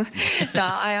am.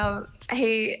 No,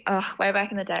 way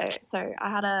back in the day. So I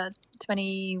had a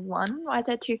 21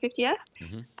 YZ250F,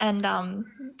 and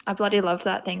I bloody loved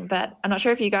that thing. But I'm not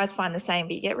sure if you guys find the same,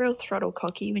 but you get real throttle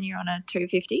cocky when you're on a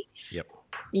 250. Yep.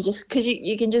 You just because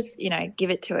you can just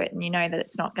give it to it, and you know that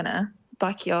it's not gonna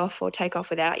buck you off or take off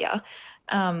without you.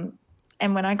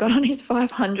 And when I got on his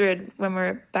 500 when we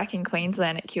were back in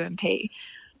Queensland at QMP,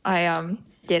 I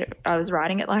was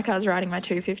riding it like I was riding my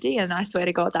 250, and I swear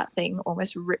to God that thing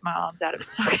almost ripped my arms out of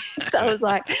its socket. So I was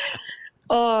like,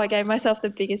 I gave myself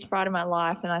the biggest fright of my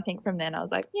life. And I think from then I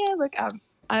was like, yeah, look,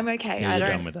 I'm okay. Yeah,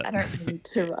 I don't need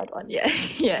to ride one. Yeah.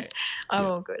 I'm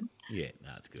all good. Yeah,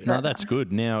 no, that's good. No, that's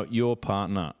good. Now, your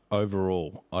partner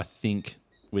overall, I think,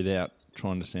 without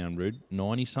trying to sound rude,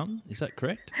 90-something. Is that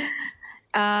correct?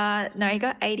 No, he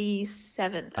got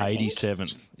 87th.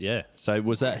 87th, yeah. So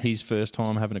was that his first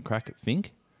time having a crack at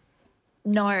Fink?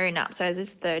 No. So it was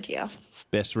his third year.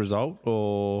 Best result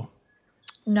or?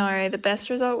 No, the best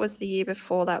result was the year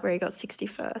before that where he got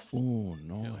 61st. Oh,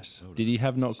 nice. Did he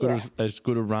have not good as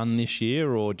good a run this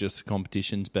year, or just the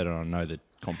competition's better? I know that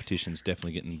competition's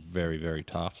definitely getting very, very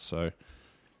tough. So.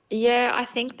 Yeah, I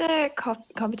think the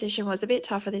competition was a bit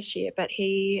tougher this year, but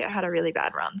he had a really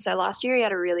bad run. So last year he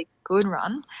had a really good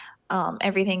run.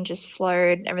 Everything just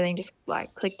flowed. Everything just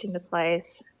clicked into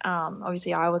place.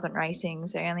 Obviously I wasn't racing,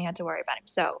 so he only had to worry about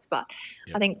himself. But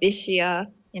I think this year,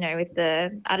 with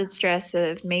the added stress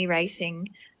of me racing,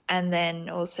 and then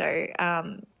also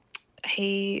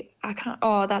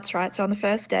that's right. So on the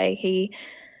first day he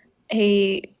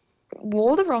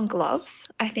wore the wrong gloves,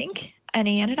 I think. And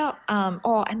he ended up,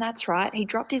 and that's right, he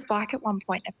dropped his bike at one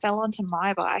point and fell onto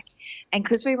my bike. And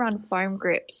because we run foam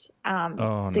grips,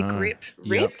 grip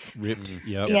ripped.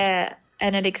 Yep. Yeah,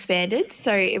 and it expanded.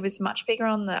 So it was much bigger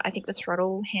on the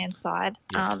throttle hand side.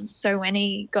 Yep. So when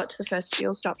he got to the first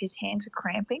fuel stop, his hands were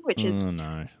cramping, which is,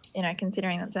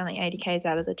 considering that's only 80 Ks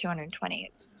out of the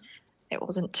 220, it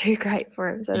wasn't too great for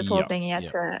him. So the poor thing, he had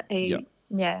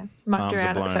mucked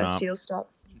around at the first fuel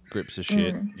stop. Grips are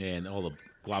shit. Yeah, and all the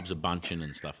gloves are bunching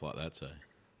and stuff like that. So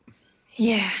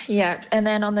yeah. And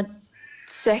then on the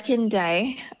second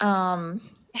day,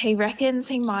 he reckons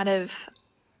he might have,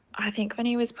 I think when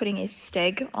he was putting his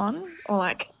steg on,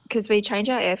 or because we change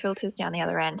our air filters down the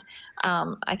other end,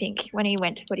 I think when he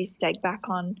went to put his steg back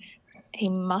on, he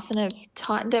mustn't have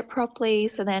tightened it properly.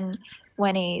 So then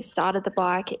when he started the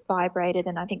bike, it vibrated,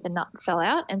 and I think the nut fell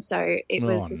out, and so it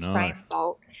was his frame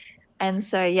bolt. And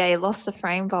so, he lost the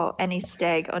frame bolt and his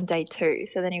steg on day 2.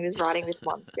 So then he was riding with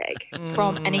one steg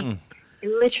and he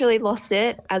literally lost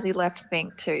it as he left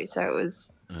Fink too. So it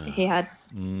was, he had,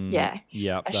 Yeah,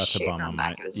 that's a bummer,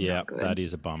 mate. Yeah, that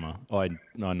is a bummer. I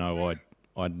know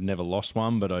I'd never lost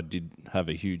one, but I did have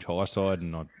a huge high side,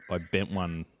 and I bent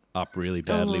one up really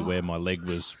badly where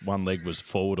one leg was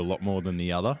forward a lot more than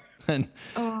the other. And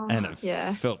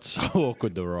it felt so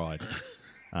awkward to ride.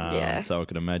 So I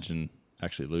could imagine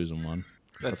actually losing one.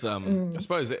 That's I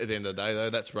suppose at the end of the day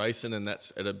though, that's racing, and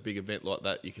that's at a big event like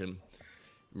that,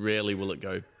 rarely will it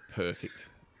go perfect.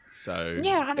 So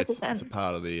 100%. It's a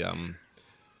part of the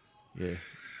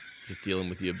just dealing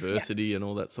with the adversity and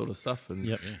all that sort of stuff. And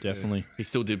definitely. He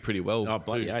still did pretty well. Oh,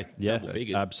 bloody double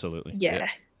figures. Absolutely. Yeah.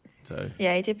 So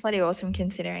he did bloody awesome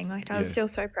considering. I was still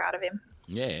so proud of him.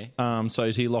 Yeah. So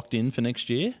is he locked in for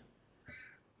next year?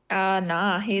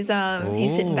 Nah, he's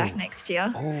sitting back next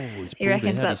year. He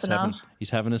reckons that's enough. He's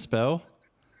having a spell.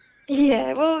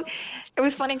 Yeah, well, it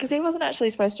was funny because he wasn't actually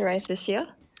supposed to race this year.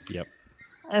 Yep.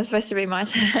 It was supposed to be my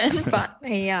turn, but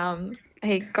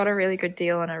he got a really good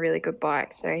deal on a really good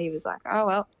bike, so he was like, oh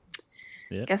well,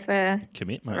 guess we're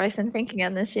racing Finke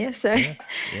again this year. So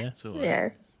that's all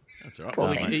right. That's all right.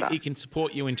 Well, he can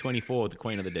support you in 24, the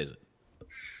Queen of the Desert.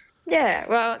 Yeah,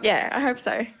 well, I hope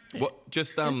so. What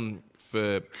just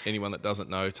for anyone that doesn't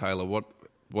know, Taylah, what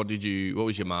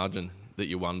was your margin that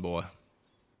you won by?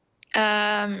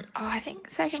 I think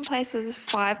second place was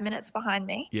 5 minutes behind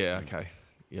me. Yeah, okay.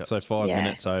 Yep. So 5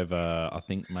 minutes over, I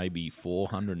think maybe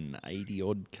 480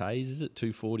 odd Ks. Is it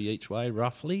 240 each way,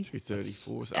 roughly?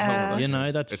 234. Something like that. You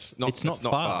know, it's not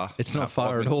far. It's not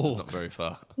far at all. It's not very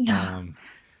far. No,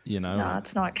 You know. no,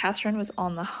 it's not. Catherine was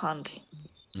on the hunt.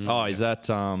 Oh, is that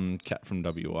Kat from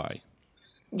WA?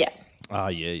 Yeah. Oh,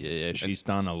 yeah. She's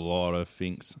done a lot of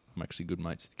Finks. I'm actually good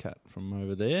mates with Kat from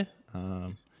over there.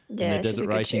 In the she's Desert a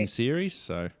good Racing chick. series,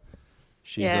 so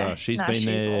she's she's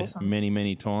there awesome.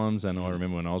 many times. And I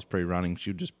remember when I was pre-running,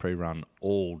 she would just pre-run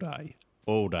all day.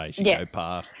 She'd go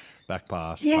past, back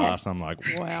past. I'm like,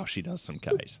 wow, she does some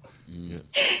Ks.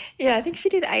 Yeah, I think she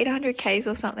did 800 Ks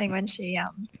or something when she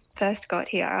first got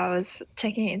here. I was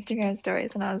checking her Instagram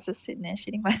stories and I was just sitting there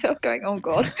shitting myself going, oh,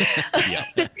 God. Yep.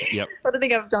 I don't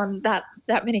think I've done that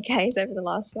many Ks over the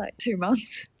last, 2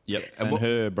 months. Yep, and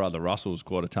her brother Russell's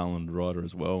quite a talented rider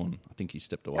as well, and I think he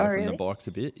stepped away from the bikes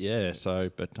a bit. Yeah,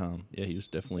 but he was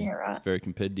definitely very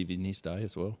competitive in his day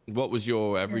as well. What was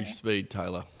your average speed,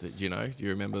 Taylor? Do you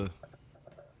remember?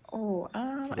 Oh,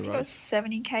 I think it was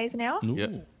 70 Ks an hour. Ooh. Yeah.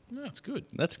 No, that's good.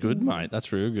 That's good, mate.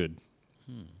 That's real good.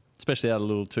 Especially out of a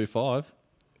little 250.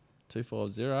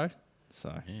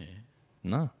 So,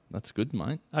 no, that's good,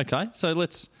 mate. Okay, so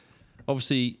let's...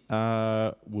 Obviously,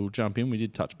 we'll jump in. We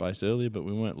did touch base earlier, but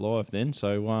we weren't live then.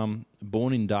 So,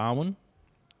 born in Darwin,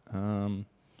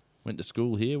 went to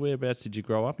school here. Whereabouts did you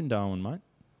grow up in Darwin, mate?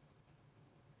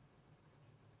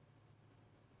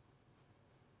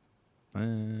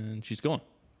 And she's gone.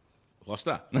 Lost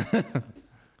her.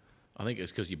 I think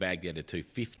it's because you bagged out a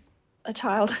 250. A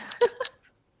child.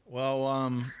 Well,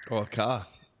 A car.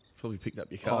 Probably picked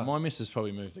up your car. my missus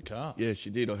probably moved the car. Yeah, she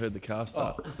did. I heard the car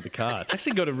start. The car. It's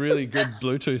actually got a really good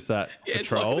Bluetooth, that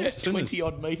patrol. It's like about 20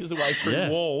 odd metres away through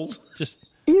walls. Just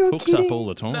You're hooks kidding. up all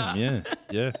the time.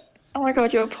 Yeah. Oh my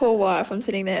God, your poor wife. I'm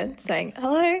sitting there saying,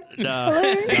 hello? No,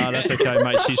 that's okay,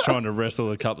 mate. She's trying to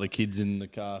wrestle a couple of kids in the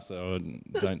car, so I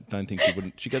don't think she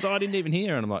wouldn't. She goes, I didn't even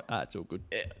hear, and I'm like, it's all good.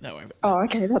 Yeah, no worry. Oh,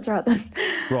 okay, that's right then.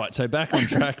 Right, so back on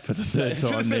track for the third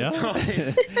time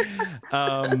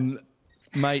now.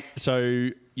 Mate, so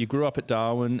you grew up at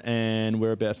Darwin, and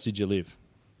whereabouts did you live?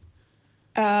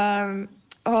 So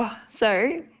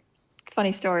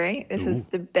funny story. This is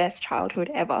the best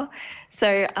childhood ever.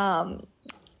 So,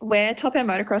 where Top End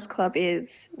Motocross Club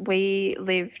is, we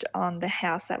lived on the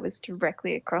house that was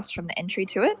directly across from the entry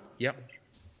to it. Yep.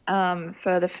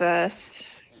 For the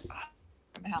first, I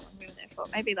don't know how long we were there for,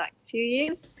 maybe a few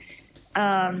years.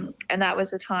 And that was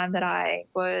the time that I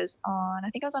was on, I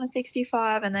think I was on a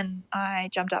 65, and then I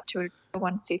jumped up to a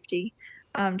 150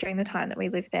 during the time that we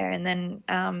lived there. And then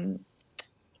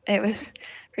it was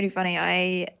pretty funny.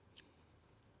 I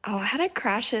had a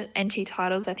crash at NT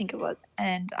Titles, I think it was,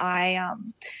 and I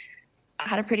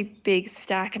had a pretty big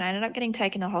stack, and I ended up getting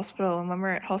taken to hospital. And when we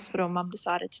were at hospital, Mum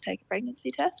decided to take a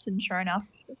pregnancy test, and sure enough,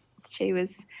 she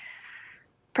was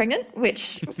pregnant,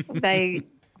 which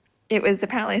it was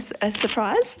apparently a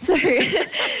surprise. So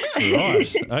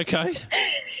Right, okay.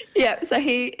 yeah, so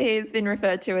he's been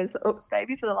referred to as the oops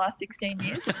baby for the last 16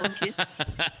 years. The poor kid.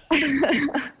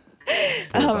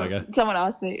 Someone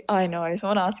asked me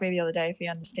the other day if he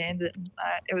understands it, and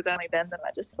it was only then that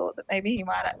I just thought that maybe he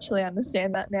might actually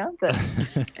understand that now, but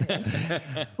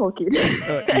poor kid.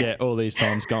 Yeah, all these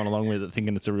times going along with it,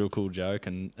 thinking it's a real cool joke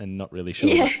and not really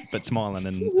sure, but smiling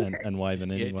and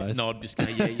waving anyways. Just nod, just go,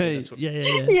 that's what...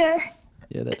 Yeah.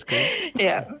 Yeah, that's cool.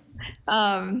 Yeah.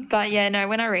 But yeah, no,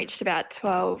 when I reached about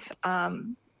 12,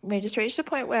 we just reached a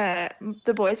point where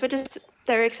the boys were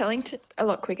they were excelling a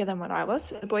lot quicker than what I was.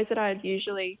 So the boys that I'd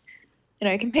usually,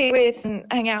 compete with and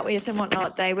hang out with and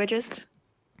whatnot, they were just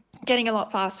getting a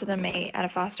lot faster than me at a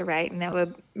faster rate, and they were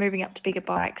moving up to bigger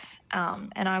bikes.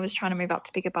 And I was trying to move up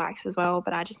to bigger bikes as well,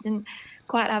 but I just didn't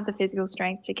quite have the physical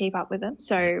strength to keep up with them.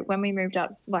 So when we moved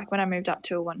up, when I moved up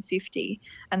to a 150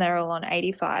 and they were all on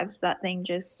 85s, that thing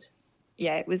just...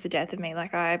 yeah, it was the death of me.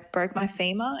 I broke my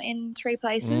femur in 3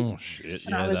 places. Oh, shit.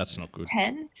 Yeah, that's not good.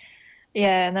 10.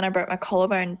 Yeah, and then I broke my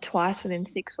collarbone twice within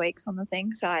 6 weeks on the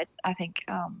thing. So I think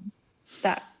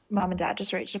that Mum and Dad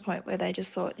just reached a point where they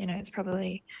just thought, it's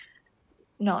probably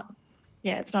not,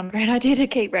 it's not a great idea to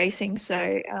keep racing.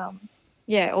 So,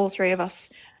 all 3 of us,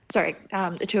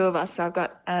 the 2 of us, so I've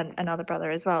got another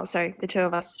brother as well. So the 2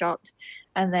 of us stopped,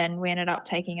 and then we ended up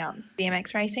taking up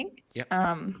BMX racing. Yep.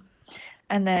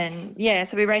 And then,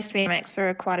 so we raced BMX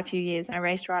for quite a few years. And I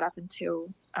raced right up until,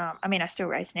 I still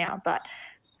race now, but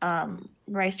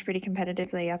raced pretty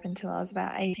competitively up until I was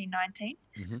about 18, 19.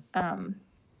 Mm-hmm.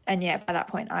 And by that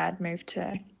point, I had moved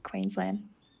to Queensland.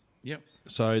 Yep.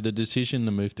 So the decision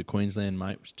to move to Queensland,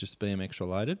 mate, was just BMX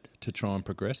related to try and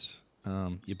progress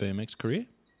your BMX career?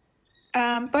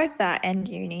 Both that and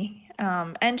uni.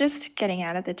 and just getting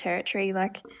out of the territory.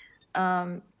 Like,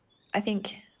 I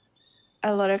think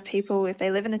a lot of people, if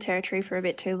they live in the territory for a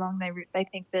bit too long, they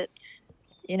think that,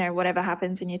 you know, whatever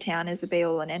happens in your town is the be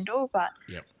all and end all. But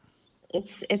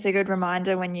it's a good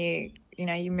reminder when you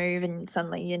move and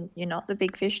suddenly you're not the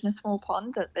big fish in a small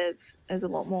pond, that there's a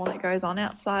lot more that goes on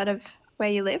outside of where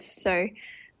you live. So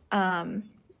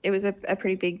it was a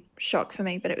pretty big shock for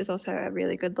me, but it was also a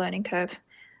really good learning curve,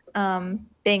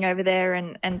 being over there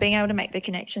and being able to make the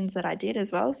connections that I did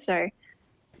as well. So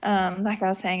like I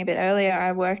was saying a bit earlier,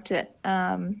 I worked at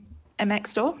a Mac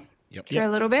store for a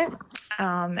little bit,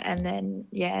 and then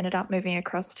ended up moving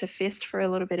across to Fist for a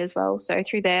little bit as well. So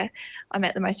through there, I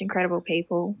met the most incredible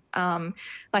people.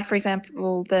 Like for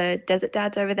example, the Desert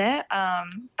Dads over there. I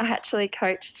actually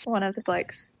coached one of the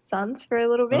blokes' sons for a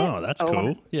little bit. Oh, that's cool. One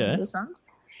of the sons.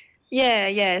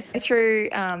 Yeah. So through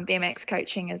BMX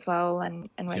coaching as well and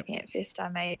working at Fist, I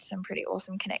made some pretty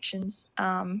awesome connections. So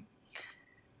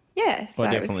I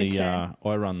definitely, it was good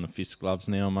I run the Fist gloves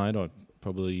now, mate. I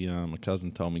probably, my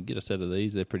cousin told me, get a set of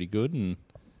these. They're pretty good. And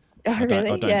I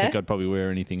don't think I'd probably wear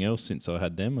anything else since I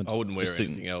had them. I wouldn't wear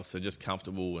anything else. They're just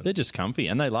comfortable. They're just comfy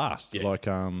and they last. Yeah. Like,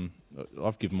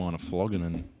 I've given mine a flogging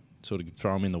and sort of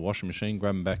throw them in the washing machine,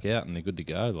 grab them back out, and they're good to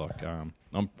go. Like,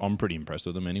 I'm pretty impressed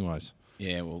with them anyways.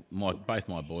 Yeah, well, both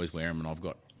my boys wear them and I've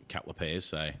got a couple of pairs.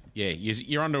 So, yeah,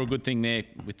 you're onto a good thing there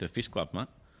with the Fist gloves, mate.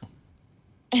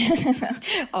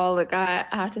 Oh, look, I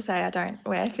have to say I don't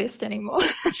wear Fist anymore.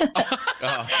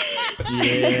 Yeah.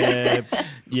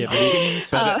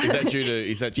 Is that due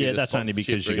to Yeah, that's only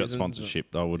because you got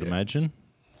sponsorship, I would imagine.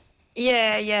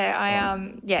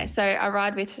 Yeah. So I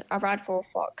ride for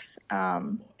Fox,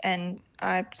 and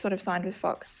I sort of signed with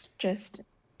Fox just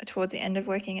towards the end of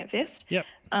working at Fist. Yep.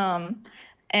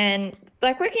 And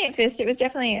like working at Fist, it was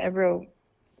definitely a real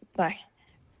like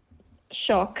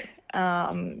shock,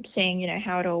 seeing, you know,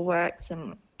 how it all works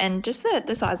and just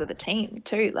the size of the team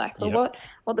too, like for what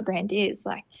the brand is.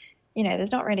 Like, you know,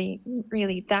 there's not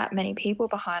really that many people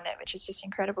behind it, which is just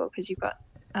incredible because you've got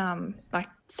like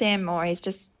Sam Moore,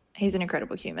 he's an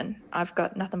incredible human. I've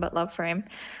got nothing but love for him.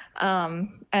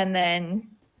 And then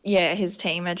his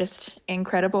team are just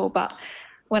incredible. But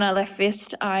when I left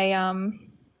Fist, I'm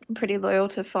pretty loyal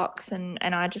to Fox, and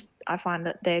I find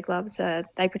that their gloves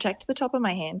they protect the top of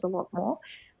my hands a lot more,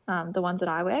 the ones that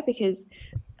I wear, because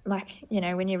like, you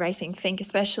know, when you're racing Finke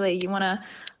especially, you want to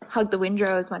hug the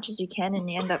windrow as much as you can,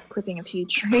 and you end up clipping a few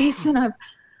trees. And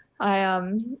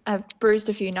I've bruised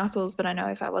a few knuckles, but I know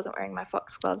if I wasn't wearing my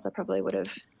Fox gloves, I probably would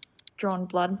have drawn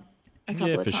blood a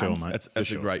couple of times.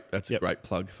 Sure, mate. That's a great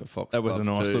plug for Fox. That was a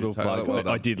nice little plug. Well,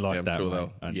 I did like that.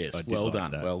 Sure yes, I did well like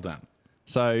done, that. well done.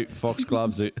 So Fox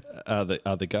gloves are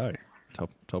the go, top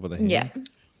of the head. Yeah.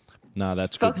 No,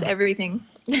 that's Fox good. everything.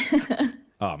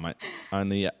 Oh, mate,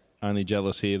 only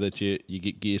jealous here that you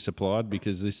get gear supplied,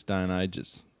 because this day and age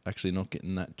it's actually not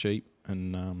getting that cheap.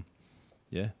 And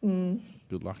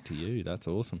good luck to you. That's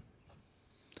awesome.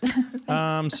 So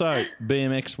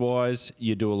BMX wise,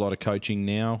 you do a lot of coaching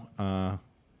now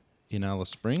in Alice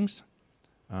Springs.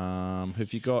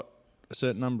 Have you got a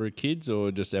certain number of kids,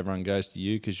 or just everyone goes to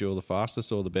you because you're the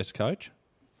fastest or the best coach?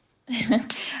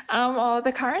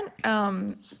 The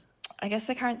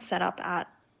current setup at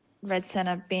Red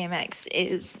Centre BMX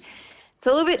it's a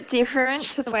little bit different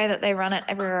to the way that they run it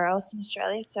everywhere else in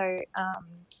Australia. So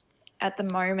at the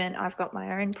moment, I've got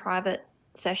my own private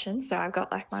session. So I've got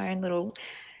like my own little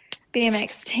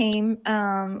BMX team,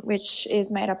 which is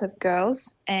made up of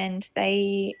girls, and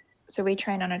so we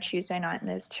train on a Tuesday night, and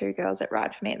there's two girls that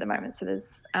ride for me at the moment. So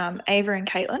there's Ava and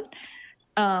Caitlin,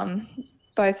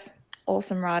 both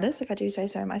awesome riders, if I do say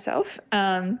so myself.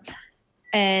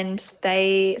 And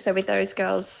so with those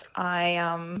girls,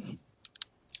 I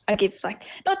give like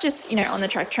not just, you know, on the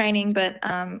track training, but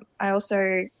I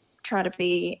also try to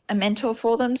be a mentor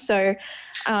for them. So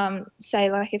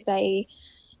say like if they,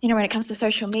 you know, when it comes to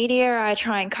social media, I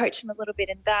try and coach them a little bit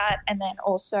in that. And then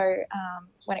also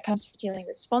when it comes to dealing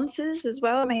with sponsors as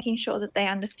well, making sure that they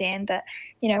understand that,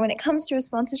 you know, when it comes to a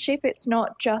sponsorship, it's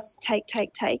not just take.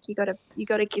 You got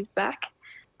to give back.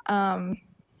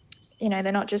 You know,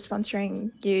 they're not just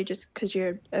sponsoring you just because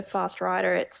you're a fast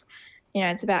rider. It's, you know,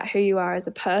 it's about who you are as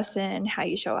a person, how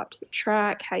you show up to the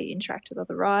track, how you interact with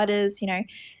other riders, you know,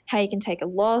 how you can take a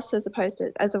loss as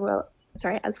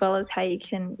well as how you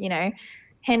can, you know,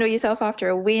 handle yourself after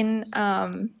a win.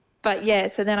 But yeah,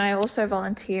 so then I also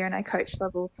volunteer and I coach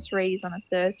level 3s on a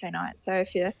Thursday night. So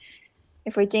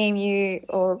if we deem you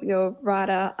or your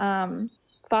rider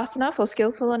fast enough or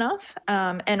skillful enough,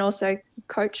 and also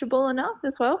coachable enough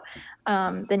as well,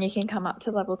 then you can come up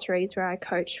to level 3s where I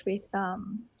coach with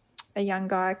a young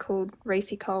guy called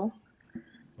Reese Cole.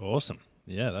 Awesome.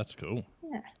 Yeah, that's cool.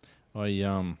 Yeah.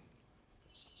 I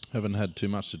haven't had too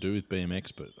much to do with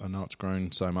BMX, but I know it's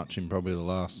grown so much in probably the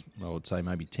last, I would say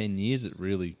maybe 10 years. It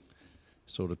really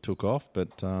sort of took off.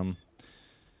 But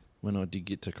when I did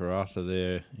get to Karratha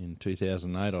there in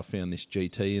 2008, I found this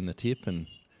GT in the tip and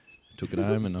took it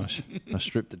home and I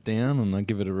stripped it down and I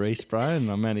give it a respray and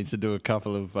I managed to do a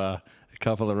couple of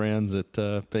rounds at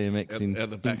BMX in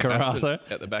Karratha.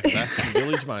 At the back of Aspen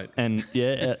Village, mate. And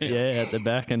at the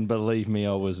back. And believe me,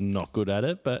 I was not good at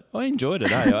it, but I enjoyed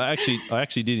it. I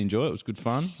actually did enjoy it. It was good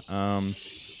fun.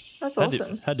 That's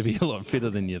awesome. Had to be a lot fitter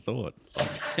than you thought.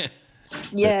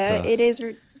 Yeah, it is.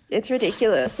 It's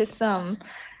ridiculous. It's one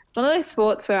of those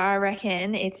sports where I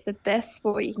reckon it's the best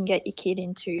sport you can get your kid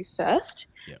into first.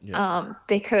 Yeah.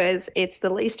 Because it's the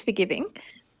least forgiving.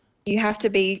 You have to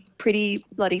be pretty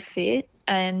bloody fit,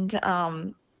 and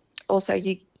also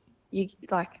you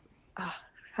like,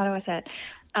 how do I say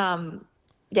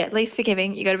it? Least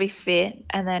forgiving. You got to be fit,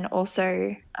 and then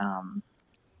also, oh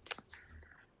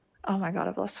my god,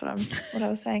 I've lost what I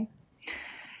was saying.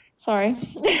 Sorry,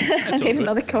 I need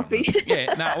another coffee.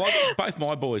 Both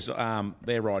my boys,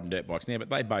 they're riding dirt bikes now, but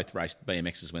they both raced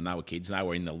BMXs when they were kids, and they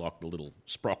were in the little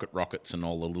sprocket rockets and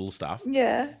all the little stuff.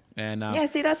 Yeah. And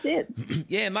see, that's it.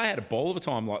 Yeah, and they had a ball of a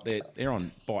time. Like they're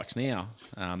on bikes now.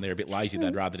 They're a bit lazy.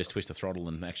 They'd rather just twist the throttle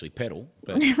than actually pedal.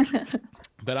 But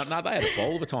no, they had a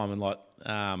ball of a time, and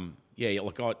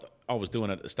I was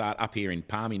doing it at the start up here in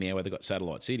Palmy now, where they got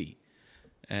Satellite City,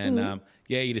 and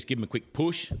you just give them a quick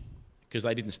push. Because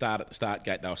they didn't start at the start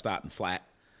gate, they were starting flat.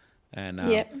 And,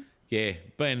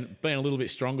 being a little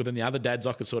bit stronger than the other dads,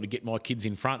 I could sort of get my kids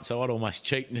in front, so I'd almost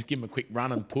cheat and just give them a quick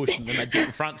run and push, and then they'd get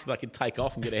in front so they could take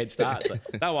off and get a head start. So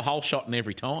they were whole shotting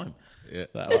every time. Yeah.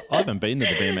 So I haven't been to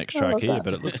the BMX track here,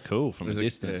 but it looks cool from a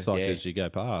distance. As you go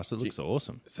past, it looks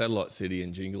awesome. Satellite City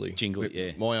and Jingly.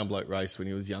 Yeah. My young bloke raced when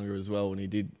he was younger as well. When he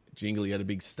did Jingly, he had a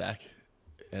big stack.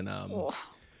 And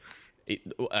it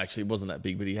actually wasn't that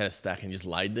big, but he had a stack and just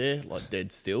laid there like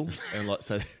dead still. And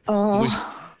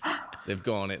they've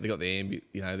gone out. They got the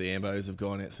Ambos have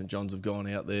gone out. St John's have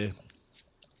gone out there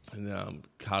and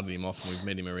carted him off. And we've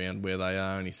met him around where they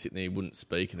are, and he's sitting there. He wouldn't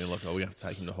speak, and they're like, "Oh, we have to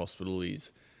take him to hospital.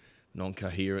 He's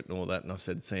non-coherent and all that." And I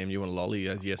said, "Sam, you want a lolly?" He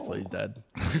goes, "Yes, please, Dad."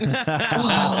 He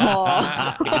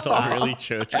just really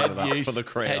churching it up for the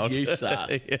crowd.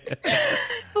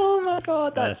 Oh my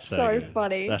god, that's so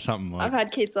funny. That's something I've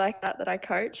had kids like that I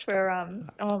coach where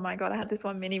oh my god, I had this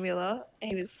one mini wheeler.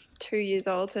 He was 2 years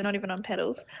old, so not even on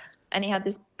pedals, and he had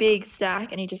this big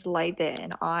stack and he just laid there,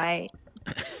 and I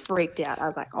freaked out. I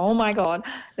was like, oh my god,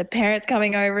 the parents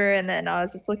coming over, and then I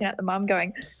was just looking at the mum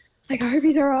going, like, I hope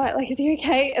he's all right, like, is he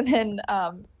okay? And then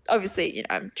obviously,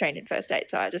 I'm trained in first aid,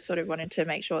 so I just sort of wanted to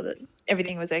make sure that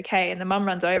everything was okay. And the mum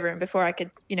runs over, and before I could,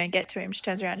 get to him, she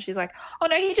turns around and she's like, oh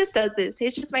no, he just does this.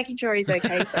 He's just making sure he's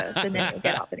okay first, and then he'll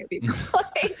get up and he'll be fine.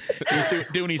 He's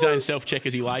doing his own self-check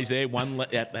as he lays there.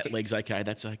 That leg's okay,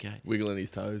 that's okay. Wiggling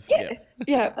his toes.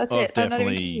 Yeah, that's it.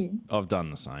 I've done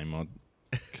the same.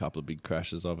 A couple of big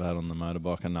crashes I've had on the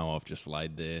motorbike. I know I've just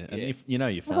laid there. And if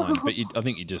you're fine, but I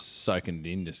think you're just soaking it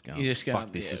in, just going,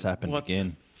 fuck, this has happened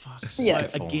again.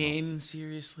 Again,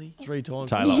 seriously? 3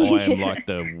 times. Taylah, I am like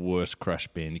the worst crash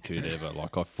bandicoot ever.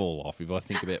 Like, I fall off. If I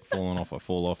think about falling off, I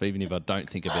fall off. Even if I don't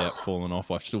think about falling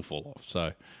off, I still fall off.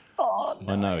 So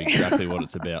I know exactly what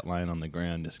it's about, laying on the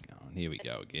ground just going, here we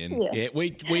go again. Yeah,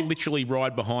 we literally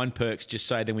ride behind Perks just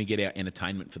so then we get our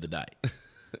entertainment for the day.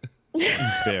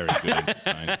 Very good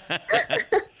entertainment.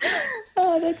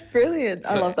 Oh, that's brilliant.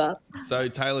 I love that. So,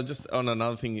 Taylah, just on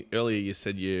another thing, earlier you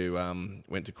said you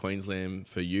went to Queensland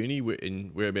for uni.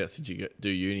 Whereabouts did you do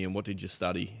uni, and what did you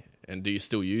study? And do you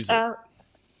still use it?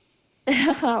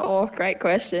 Great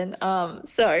question.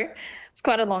 So it's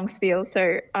quite a long spiel.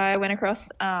 So I went across,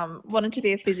 wanted to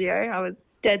be a physio. I was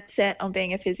dead set on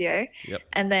being a physio. Yep.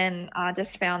 And then I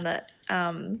just found that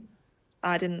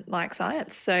I didn't like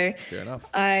science. So fair enough.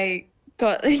 I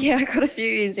got a few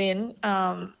years in,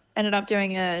 ended up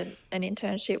doing an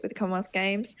internship with the Commonwealth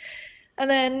Games, and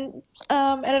then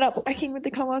ended up working with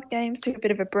the Commonwealth Games, took a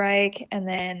bit of a break, and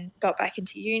then got back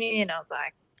into uni, and I was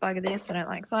like, bugger this, I don't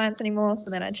like science anymore. So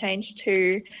then I changed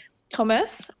to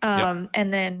commerce, and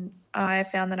then I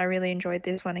found that I really enjoyed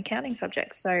this one accounting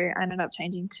subject, so I ended up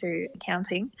changing to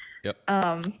accounting. Yep.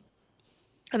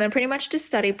 And then pretty much just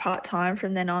studied part-time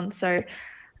from then on. So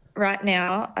right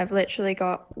now I've literally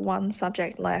got one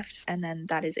subject left, and then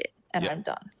that is it, and I'm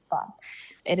done. but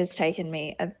it has taken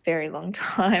me a very long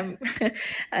time.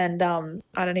 And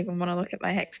I don't even want to look at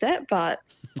my HECSTET, but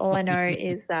all I know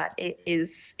is that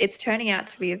it's turning out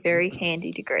to be a very handy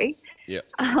degree. Yeah.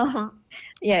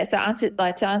 Yeah, so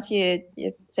to answer your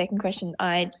second question,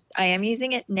 I am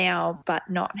using it now, but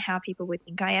not how people would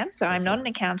think I am. So I'm not an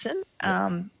accountant,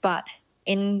 but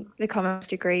in the commerce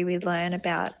degree, we learn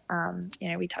about,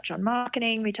 we touch on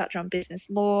marketing, we touch on business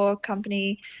law,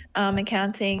 company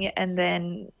accounting, and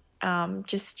then we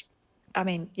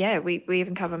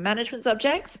even cover management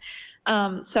subjects.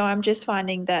 So I'm just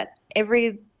finding that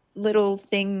every little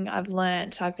thing I've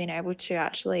learnt, I've been able to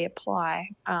actually apply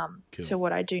to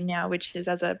what I do now, which is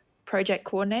as a project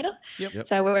coordinator. Yep.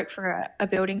 So I work for a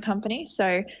building company.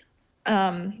 So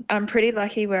I'm pretty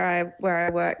lucky where I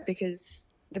work, because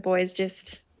the boys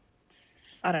just,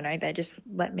 I don't know, they just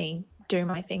let me do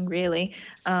my thing, really.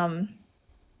 I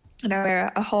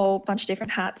wear a whole bunch of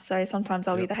different hats. So sometimes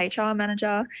I'll be the HR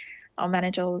manager. I'll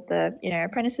manage all of the,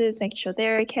 apprentices, making sure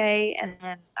they're okay. And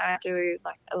then I do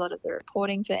like a lot of the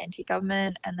reporting for NT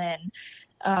government. And then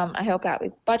I help out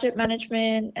with budget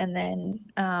management. And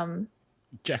then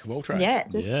jack of all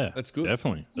trades. Yeah, that's good.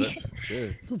 Definitely. That's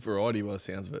good variety by the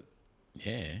sounds of it.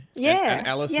 Yeah. Yeah. And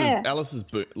Alice's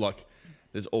like,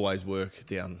 there's always work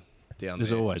down There's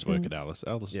there. always work at Alice.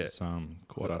 Alice is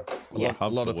quite a hub a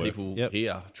lot for of work. people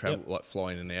here travel, like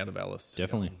flying in and out of Alice.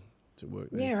 Definitely. To work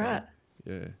there. Yeah,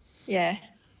 right. Yeah.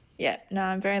 Yeah. No,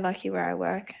 I'm very lucky where I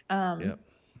work.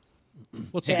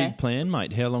 What's the big plan,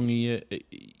 mate? How long you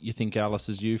think Alice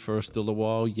is due for still a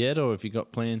while yet, or have you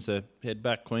got plans to head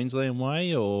back Queensland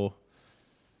way, or?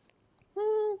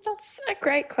 That's a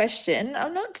great question.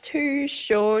 I'm not too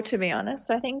sure, to be honest.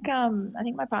 I think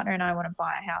my partner and I want to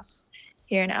buy a house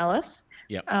here in Alice.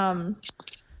 Yep. I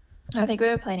think we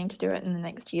were planning to do it in the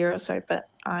next year or so, but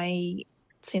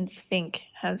since Finke,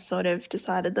 have sort of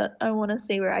decided that I want to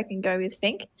see where I can go with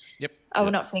Finke. Yep. Oh,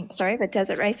 not Finke, sorry, but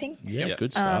Desert Racing. Yeah,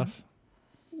 good stuff.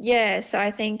 Yeah, so I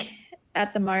think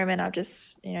at the moment I've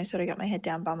just, sort of got my head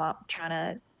down, bum up, trying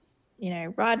to,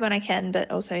 ride when I can, but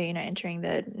also, entering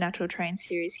the natural train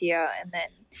series here, and then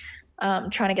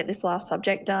trying to get this last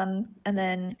subject done. And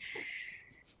then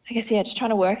I guess, just trying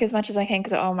to work as much as I can,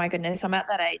 because, oh my goodness, I'm at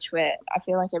that age where I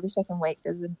feel like every second week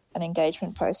there's an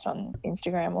engagement post on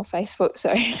Instagram or Facebook.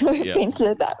 So we've been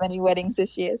to that many weddings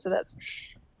this year. So that's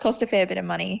cost a fair bit of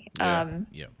money.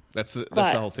 That's the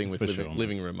whole thing with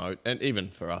living remote, and even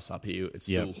for us up here, it's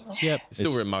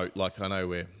still remote. Like, I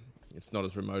know it's not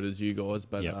as remote as you guys,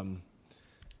 but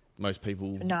most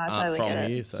people aren't from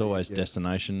here. So it's always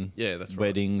destination that's right.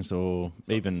 weddings, or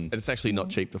even... And it's actually not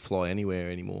cheap to fly anywhere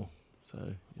anymore. So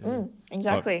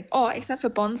exactly. Except for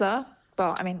Bonza.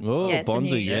 Well, I mean...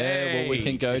 Bonza, Well, we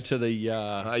can go to the...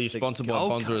 are you sponsored by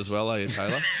Bonza as well, are you,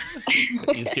 Taylah?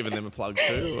 You're just giving them a plug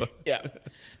too? Or? Yeah.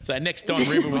 So next on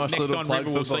River, we'll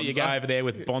see you go over there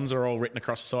with Bonza all written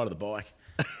across the side of the bike.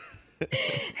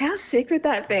 How sick would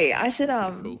that be? I should...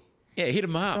 Cool. Yeah, hit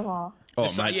them up.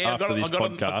 Mate, after this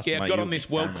podcast, I've got on this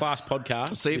world-class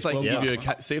podcast. See if they can give you a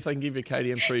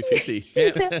KTM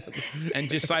 350. And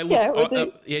just say, look,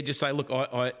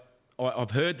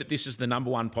 I've heard that this is the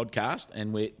number one podcast,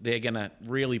 and they're going to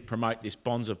really promote this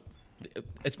Bonza.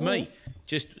 It's me.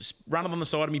 Just run it on the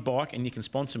side of my bike, and you can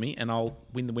sponsor me, and I'll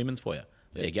win the women's for you.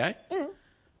 There you go.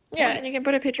 Yeah, and you can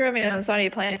put a picture of me on the side of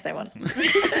your plane if they want.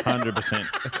 100%.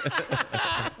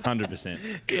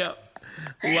 100%. Yeah.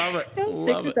 Love it.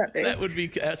 Love it.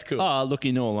 That's cool. Oh, look,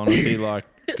 in all honesty, like,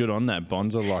 good on that,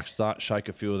 Bonza. Like, shake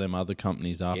a few of them other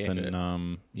companies up, and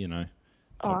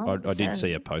I did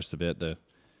see a post about the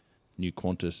new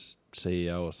Qantas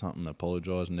CEO or something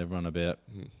apologising to everyone about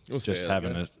just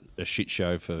having a shit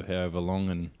show for however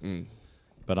long, and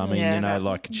but I mean,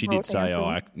 like she did say,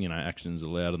 actions are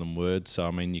louder than words. So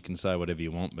I mean, you can say whatever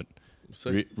you want, but.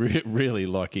 Really,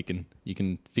 like you can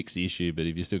fix the issue, but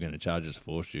if you're still going to charge us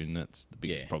fortune, that's the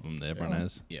biggest problem that everyone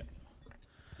has. Yeah.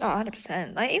 Oh,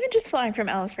 100%. Like, even just flying from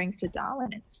Alice Springs to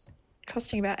Darwin, it's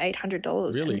costing about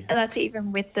 $800. Really? And that's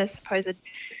even with the supposed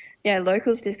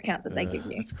locals discount that they give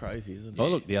you. That's crazy, isn't it? Oh,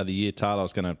 look, the other year, Taylah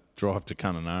was going to drive to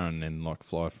Kununurra and then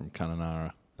fly from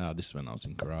Kununurra. This is when I was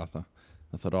in Karratha.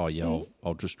 I thought,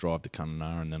 I'll just drive to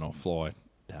Kununurra and then I'll fly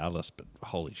to Alice, but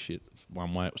holy shit,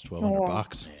 one way it was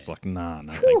 $1,200. It's like, no,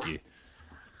 thank you.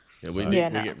 Yeah, we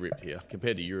get ripped here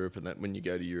compared to Europe, and that when you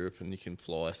go to Europe and you can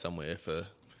fly somewhere for,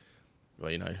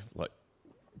 like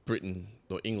Britain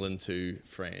or England to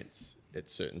France at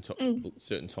certain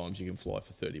times you can fly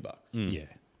for $30. Yeah,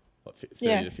 like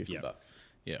 30 to $50.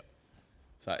 Yeah.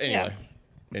 So anyway,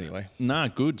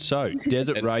 good. So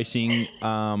desert racing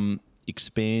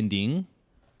expanding.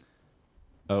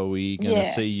 are we going to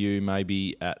see you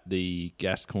maybe at the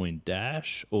Gascoyne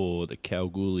Dash or the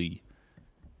Kalgoorlie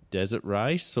Desert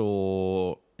Race,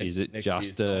 or is it Next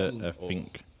just year's a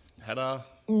Fink? Hadar.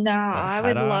 No, I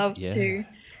would love to.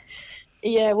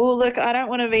 Yeah, well, look, I don't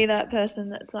want to be that person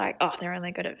that's like, oh, they're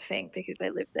only good at Fink because they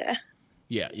live there.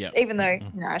 Yeah, yeah. Even though,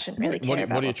 no, I shouldn't really care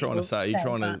about What are you trying to say? Are you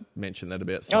trying to mention that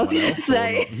about someone else?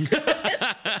 Say.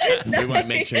 We won't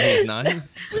mention his name.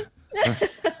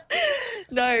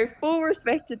 No, full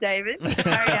respect to David. We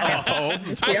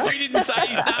didn't say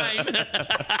his name.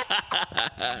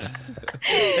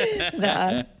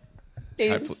 No.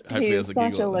 Hopefully He's there's a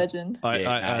such giggle a at that. legend.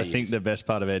 I think the best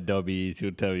part about Dobby is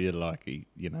he'll tell you, like,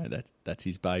 that's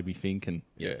his baby Fink. And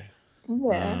Yeah.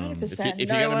 Yeah, 100%. If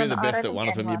you're going to be the best at one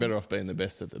of them, you're better off being the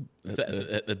best at the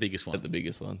biggest one. At the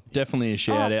biggest one. definitely a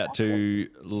shout out to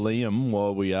Liam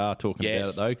while we are talking about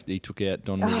it, though. He took out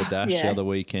Don River Dash the other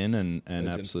weekend and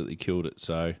absolutely killed it.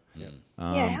 So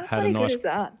how had a nice good is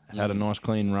that? had a nice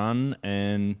clean run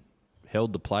and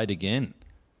held the plate again,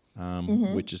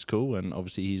 which is cool. And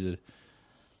obviously he's a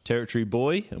territory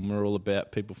boy, and we're all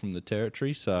about people from the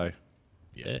territory. So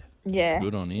Yeah.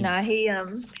 good on him. No,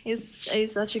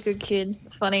 he's such a good kid.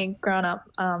 It's funny growing up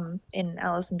in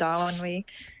Alice and Darwin.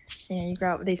 You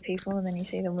grow up with these people and then you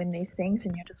see them win these things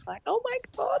and you're just like, oh my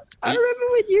god, I remember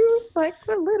when you were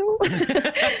little.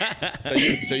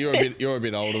 So you're a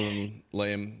bit older than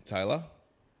Liam Taylor.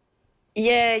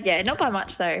 Yeah, not by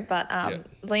much though. But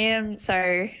Liam,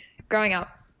 so growing up,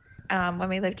 when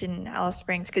we lived in Alice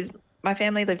Springs, because my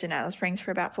family lived in Alice Springs for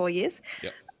about 4 years,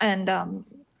 and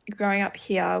growing up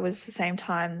here was the same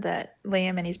time that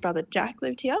Liam and his brother Jack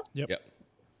lived here. Yep.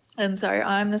 And so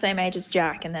I'm the same age as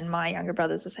Jack, and then my younger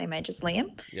brother's the same age as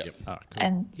Liam. Yep. Oh, cool.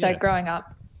 And so growing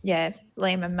up,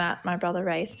 Liam and Matt, my brother,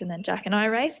 raced, and then Jack and I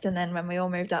raced. And then when we all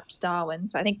moved up to Darwin,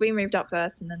 so I think we moved up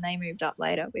first and then they moved up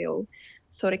later, we all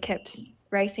sort of kept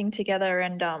racing together.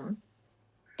 And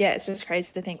it's just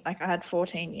crazy to think like I had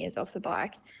 14 years off the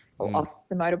bike or off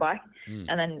the motorbike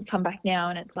and then come back now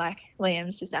and it's like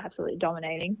Liam's just absolutely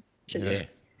dominating. Yeah.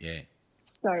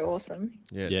 So awesome.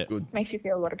 Yeah, it's good. Makes you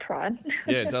feel a lot of pride.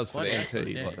 Yeah, it does for the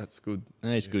NT. Like, that's good.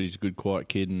 No, he's good. He's a good, quiet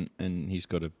kid, and he's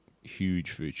got a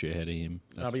huge future ahead of him.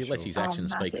 But he lets his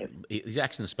actions speak. His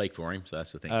actions speak for him, so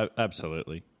that's the thing.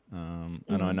 Absolutely. And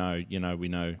I know, we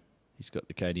know he's got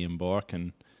the KTM bike,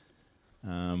 and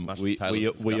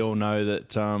we all know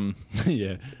that.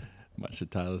 Much to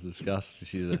Taylor's disgust.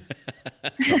 She's a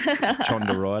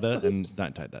Chonda rider, and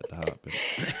don't take that to heart. But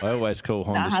I always call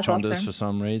Hondas Chondas for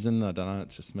some reason. I don't know.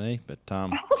 It's just me. But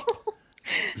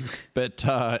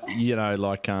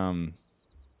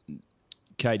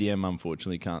KTM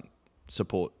unfortunately can't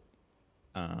support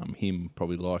him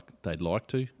probably like they'd like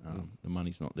to. The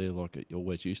money's not there like it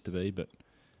always used to be. But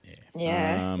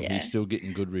he's still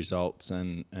getting good results,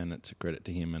 and it's a credit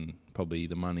to him and probably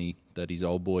the money that his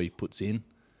old boy puts in.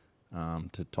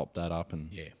 To top that up and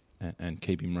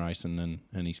keep him racing,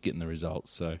 and he's getting the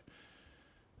results. So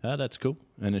that's cool,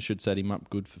 and it should set him up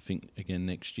good for Fink again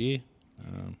next year.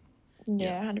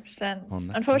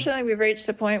 100%. Unfortunately, we've reached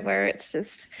a point where it's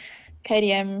just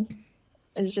KTM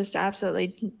is just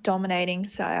absolutely dominating.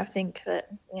 So I think that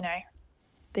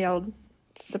the old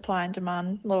supply and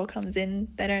demand law comes in.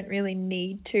 They don't really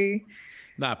need to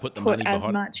put the money as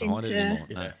behind much it into. anymore.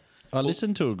 No. I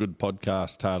listened to a good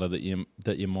podcast, Taylor, that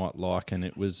you might like, and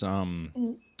it was one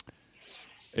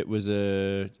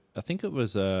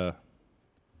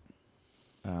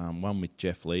with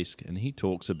Jeff Leask, and he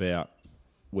talks about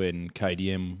when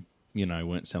KTM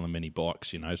weren't selling many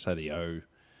bikes, say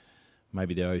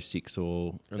maybe the 06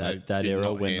 or that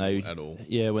era when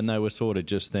when they were sort of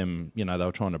just them, they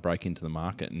were trying to break into the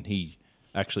market, and he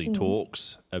actually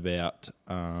talks about.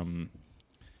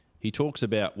 He talks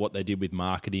about what they did with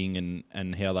marketing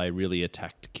and how they really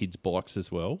attacked kids' bikes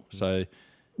as well. So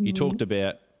he talked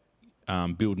about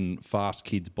building fast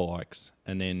kids' bikes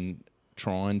and then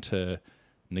trying to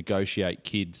negotiate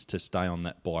kids to stay on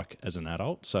that bike as an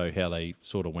adult. So how they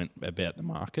sort of went about the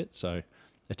market. So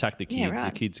attack the kids. Yeah,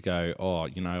 right. The kids go,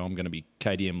 I'm going to be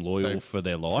KTM loyal for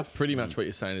their life. Pretty much what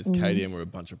you're saying is KTM were a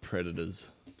bunch of predators.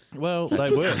 Well,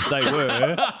 they were.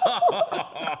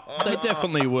 They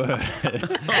definitely were.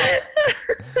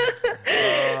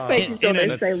 Making sure they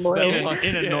stay loyal.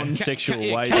 In a non-sexual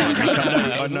way.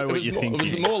 I know what you're thinking. It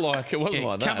was more like, it wasn't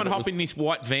like that. Come and hop in this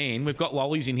white van. We've got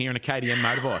lollies in here and a KTM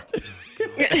motorbike.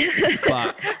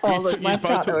 But my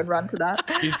partner would run to that.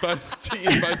 You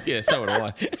both, yeah, so would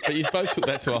I. But you both took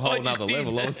that to a whole other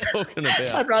level. I was talking about.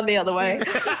 I'd run the other way.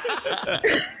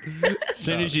 As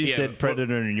soon as you said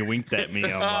predator and you winked at me,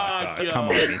 I'm like, come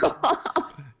on.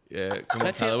 Yeah, come on,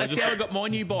 That's Taylor. how I got my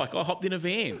new bike. I hopped in a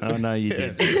van. Oh, no, you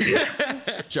did.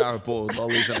 Jar of boiled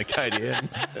lollies and a KTM.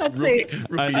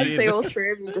 I'd see all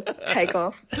three of you just take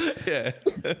off. Yeah.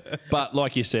 But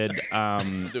like you said,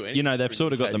 they've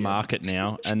sort of got the market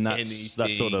now, and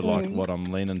that's sort of like what I'm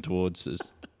leaning towards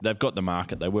is they've got the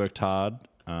market. They worked hard.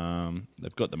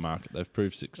 They've got the market. They've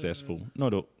proved successful.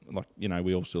 Not all,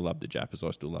 we all still love the Jappers.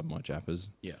 I still love my Jappers.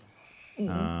 Yeah.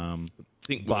 I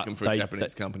think working for a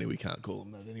Japanese company, we can't call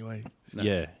them that anyway. No.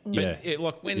 Yeah, yeah.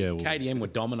 But when KTM were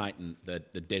dominating the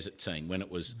desert scene, when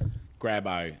it was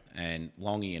Grabo and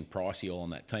Longy and Pricey all on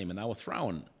that team, and they were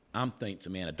throwing umpteenths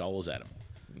amount of dollars at them,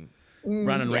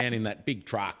 running around in that big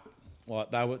truck,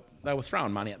 like they were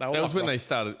throwing money at. That was when they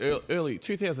started early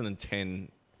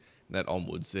 2010, that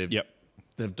onwards. They've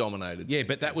dominated. Yeah,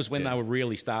 but that was when they were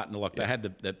really starting to they had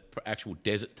the actual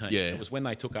desert team. Yeah. It was when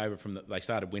they took over they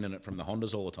started winning it from the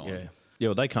Hondas all the time. Yeah. Yeah,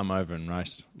 well, they come over and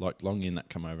raced, like Longy and that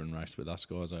come over and raced with us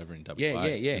guys over in WA.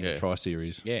 In the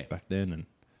Tri-Series back then.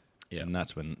 And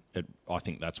that's when, I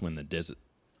think that's when the desert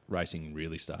racing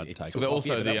really started to take off. They're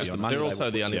also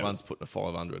the only ones putting a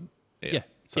 500 out. Yeah.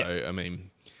 So, I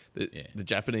mean, the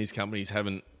Japanese companies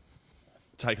haven't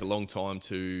taken a long time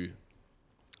to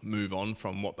move on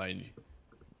from what they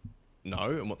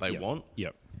know and what they want.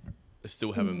 Yep. They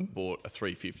still haven't bought a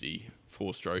 350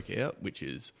 4-stroke out, which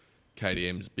is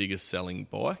KTM's biggest selling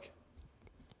bike.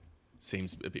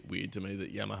 Seems a bit weird to me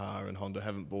that Yamaha and Honda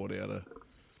haven't bought out a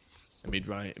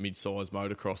mid-size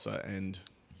motocrosser, and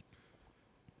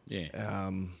maybe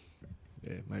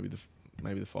the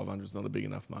 500 is not a big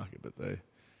enough market, but the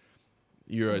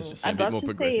Euros just seem a bit more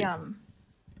progressive.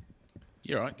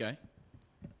 You're right, go.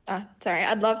 Sorry,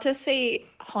 I'd love to see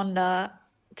Honda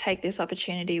take this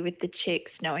opportunity with the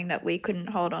chicks, knowing that we couldn't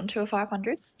hold on to a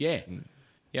 500. Yeah.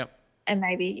 Yep. And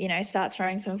maybe, start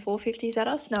throwing some 450s at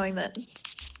us, knowing that,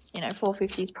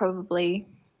 450 is probably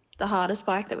the hardest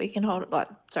bike that we can hold,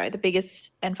 the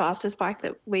biggest and fastest bike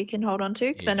that we can hold on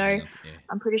to. Because I know,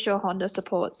 I'm pretty sure Honda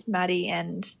supports Maddie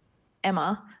and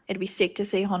Emma. It'd be sick to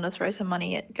see Honda throw some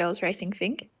money at Girls Racing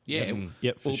Fink. Yeah.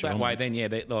 Well, that way then,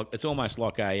 it's almost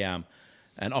like an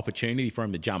opportunity for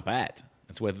them to jump at.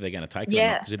 It's whether they're going to take it or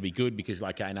not, because it'd be good because,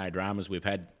 no dramas. We've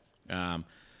had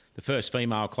the first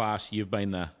female class. You've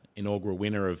been the inaugural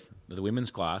winner of the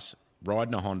women's class,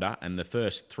 riding a Honda, and the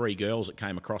first 3 girls that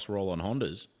came across were all on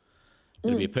Hondas.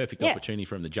 It'd be a perfect opportunity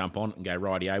for them to jump on it and go,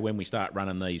 rightio, when we start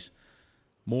running these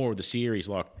more of the series,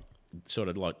 like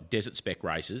desert spec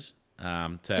races,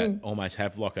 to almost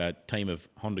have like a team of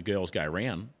Honda girls go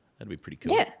around. That'd be pretty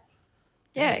cool.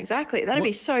 Yeah, exactly. That'd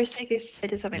be so sick if they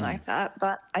did something like that.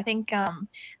 But I think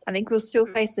we'll still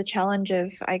face the challenge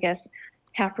of, I guess,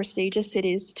 how prestigious it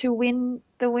is to win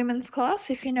the women's class,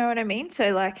 if you know what I mean.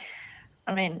 So,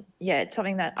 it's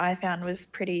something that I found was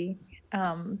pretty,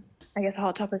 I guess, a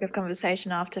hot topic of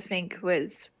conversation after Fink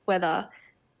was whether,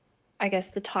 I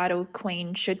guess, the title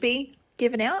queen should be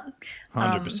given out.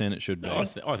 100% it should be. I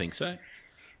think so.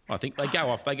 I think they go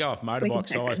off motorbike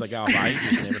size, they go off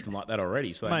ages and everything like that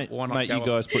already. So why not you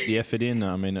guys put the effort in.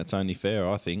 I mean, it's only fair,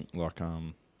 I think. Well,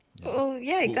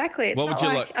 yeah, exactly. It's not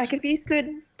like if you stood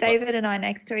David and I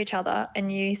next to each other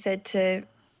and you said to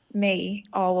me,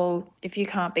 "Oh well, if you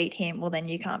can't beat him, well then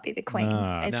you can't be the queen."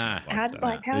 How is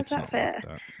that fair?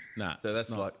 Nah. So that's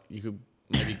like you could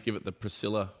maybe give it the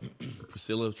Priscilla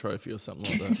trophy or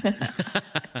something like that.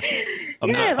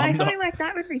 Something like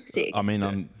that would be sick. I mean,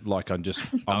 I'm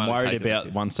worried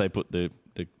about once they put the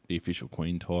official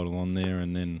queen title on there,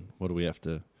 and then what do we have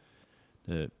to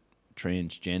the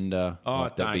transgender?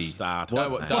 Don't start.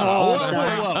 We're not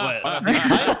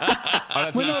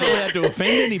allowed to offend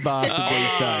any bastard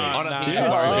these days. I don't think you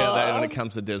worry about that when it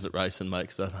comes to desert racing, mate.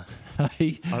 Because I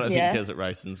don't think desert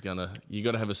racing's you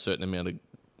got to have a certain amount of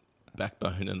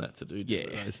backbone and that to do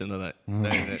racing, and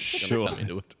that's sure. Come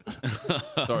into it.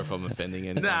 Sorry if I'm offending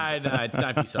anyone. No,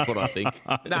 don't be sorry. That's what I think.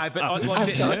 No, but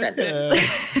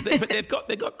but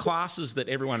they've got classes that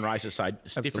everyone races, so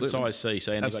different size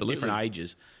CC, and they've got different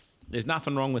ages. There's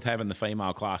nothing wrong with having the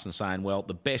female class and saying, well,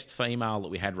 the best female that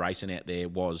we had racing out there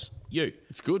was you.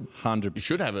 It's good. 100%. You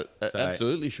should have it.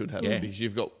 Absolutely should have it, because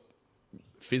you've got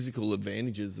physical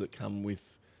advantages that come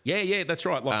with that's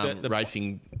right. Like the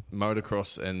racing,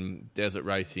 motocross and desert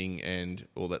racing and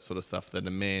all that sort of stuff that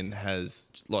a man has,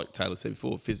 like Taylor said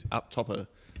before, upper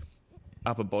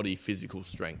body physical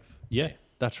strength. Yeah,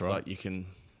 that's right. Like you can...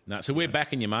 So we're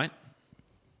backing you, mate.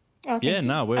 Oh,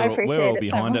 we're all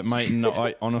behind it, mate. And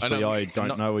I honestly, I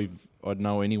don't know if I'd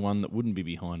know anyone that wouldn't be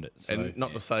behind it. So. And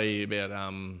not to say about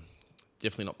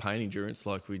definitely not pain endurance,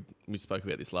 like we spoke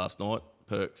about this last night,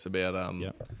 Perks, about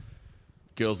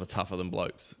girls are tougher than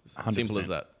blokes. 100%. Simple as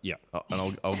that. Yeah.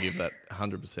 And I'll give that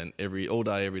 100% all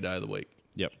day, every day of the week.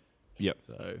 Yep.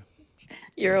 So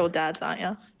You're all dads, aren't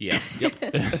you? Yeah. Yep.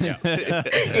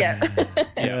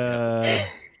 Yeah.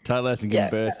 Taylor hasn't given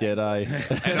birth yet, eh?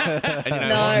 and you know,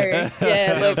 No.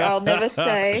 Yeah. Look, I'll never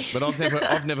say. But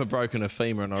I've never broken a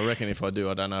femur, and I reckon if I do,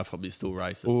 I don't know if I'll be still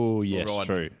racing. Oh, yes,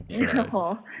 riding. true. So,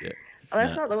 Oh, yeah. well,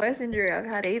 that's not the worst injury I've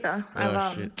had either.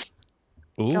 Oh, shit.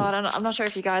 Ooh. God, I'm not sure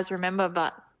if you guys remember,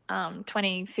 but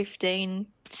 2015,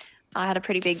 I had a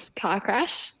pretty big car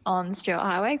crash on Stewart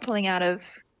Highway, pulling out of,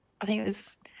 I think it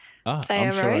was Sayer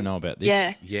I'm sure I Road. know about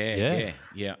this. Yeah.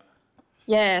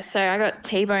 Yeah, so I got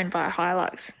T-boned by a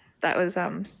Hilux. That was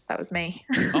me.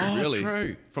 Oh, Really?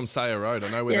 true. From Sayer Road. I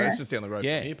know where Yeah. that's just down the road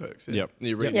Yeah. from Near Perks. Yep.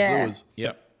 Near Reed's Yeah. Lures.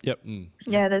 Yep.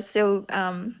 Yeah, there's still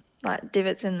like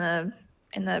divots in the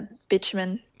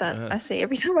bitumen that I see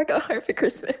every time I go home for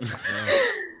Christmas.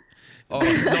 Oh,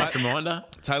 Nice reminder.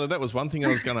 Taylor, that was one thing I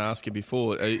was going to ask you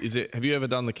before. Have you ever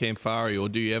done the Campari, or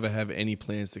do you ever have any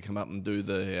plans to come up and do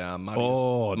the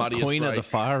muddiest the Queen race, of the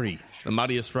Fiery. the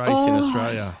muddiest race in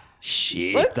Australia?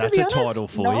 Shit, Look, to that's be a honest, title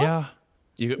for not-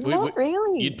 you. Not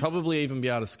really. You'd probably even be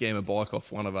able to scam a bike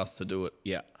off one of us to do it.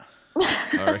 Yeah.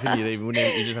 I reckon you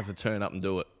just have to turn up and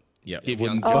do it. Yeah. Give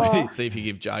young Oh. see if you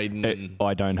give Jaden and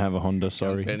I don't have a Honda,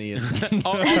 sorry. Benny and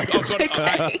I've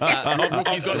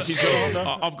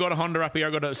got a Honda up here.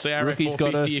 I've got a CRF Rookie's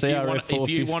got a 450. If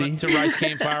you want it to race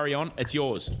Campari on, it's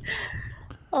yours.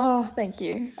 Oh, thank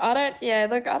you. I don't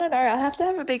know. I'd have to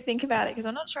have a big think about it because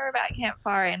I'm not sure about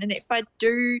campfire. And if I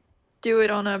do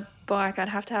it on a bike, I'd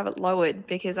have to have it lowered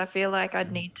because I feel like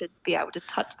I'd need to be able to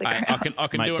touch the ground. I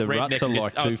can Mate, do it the redneck. ruts are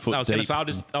like 2 foot I was going to deep.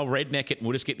 say I'll redneck it and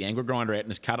we'll just get the angle grinder out and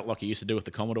just cut it like you used to do with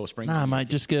the Commodore spring. Nah, mate,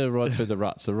 just get it right through the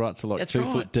ruts. The ruts are like That's 2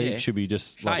 right, foot deep. yeah. Should be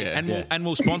just Hey, like and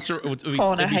we'll sponsor it. It'll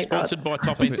Oh, and I be hate sponsored by ruts.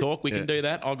 Top End Talk. We Yeah. can do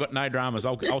that. I've got no dramas.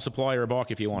 I'll supply you a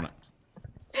bike if you want it.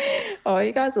 Oh,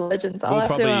 you guys are legends. I'll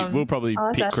we'll probably I'll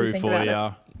have to pit actually crew think for about it.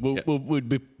 you.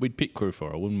 We'd pit crew for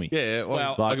her, wouldn't we? yeah.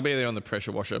 Well, I could be there on the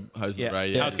pressure washer hosing the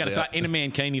radio. I was going to say in a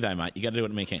mankini though, mate. You got to do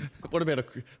it in a mankini. What about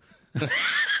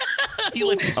You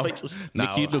left me speechless. No,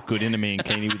 Nick, you'd look good in a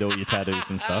mankini with all your tattoos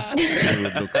and stuff.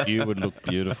 You would look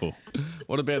beautiful.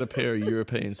 what about a pair of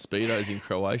European speedos in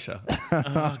Croatia?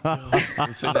 Oh, God.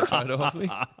 You seen that photo of me?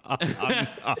 But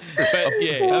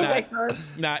yeah, Oh my God.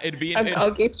 no, it'd be.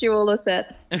 I'll gift you all a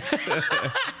set.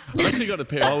 I've actually got a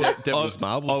pair of Devil's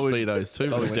Marble I would- speedos too.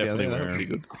 I when would we went down definitely there. wear That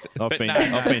was them. pretty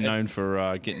good. I've been known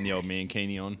for getting the old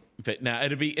mankini on. But no,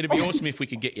 it'd be awesome if we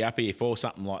could get you up here for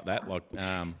something like that, like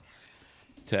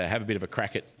to have a bit of a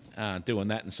crack at doing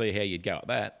that and see how you'd go at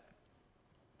that.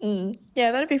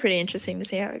 Yeah, that'd be pretty interesting to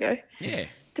see how it go. Yeah.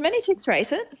 Do many chicks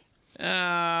race it?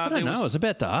 I don't know. I was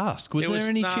about to ask. Was there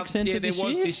any chicks entered Yeah, there this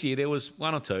was year? this year. There was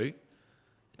one or two.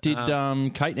 Did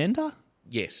Kate enter?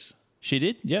 Yes. She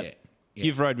did. Yep. Yeah.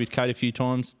 You've rode with Kate a few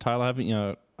times, Taylor, haven't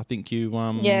you? I think you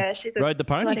Yeah, she's a rode the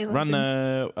pony, bloody run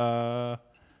the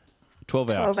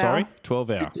 12 hour. 12 Sorry, hour.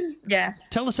 12 hour. Yeah.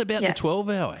 Tell us about Yeah. the 12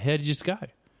 hour. How did you just go?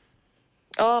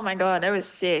 Oh my God, it was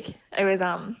sick. It was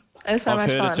so I've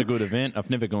much heard fun. it's a good event. I've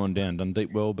never gone down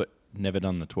Deep Well, but never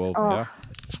done the 12 hour.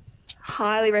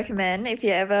 Highly recommend if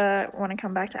you ever want to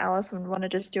come back to Alice and want to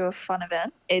just do a fun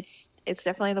event. It's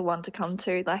definitely the one to come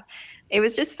to. Like, it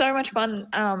was just so much fun,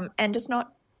 and just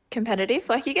not competitive.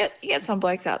 Like, you get some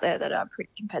blokes out there that are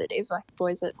pretty competitive, like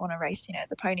boys that want to race,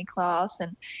 the pony class,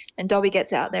 and Dobby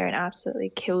gets out there and absolutely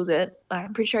kills it. Like,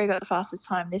 I'm pretty sure he got the fastest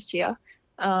time this year.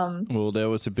 Well, there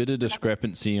was a bit of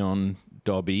discrepancy on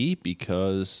Dobby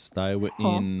because they were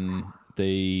in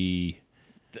the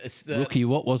It's the rookie.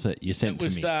 What was it you sent It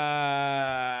was to me?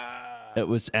 the It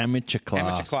was amateur class.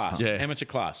 amateur class. Yeah. Amateur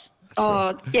class.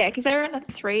 Oh, yeah, because they were in a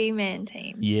 3-man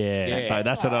team. Yeah, Yeah. so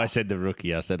that's what I said to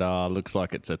Rookie. I said, looks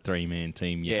like it's a 3-man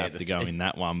team. You Yeah, have to that's go it. in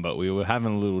that one. But we were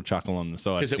having a little chuckle on the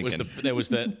side. Because there was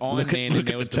the Iron Look at- Man look and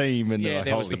there at was the team and they're like,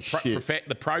 there was holy the shit.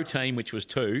 the pro team, which was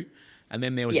 2, and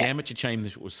then there was Yeah. the amateur team,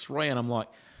 which was 3, and I'm like,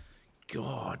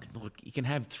 God, look, you can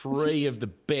have 3 of the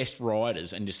best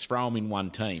riders and just throw them in one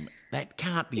team. That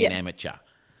can't be an Yeah. amateur.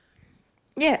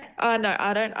 Yeah, no,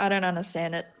 I don't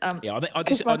understand it. Yeah, I Because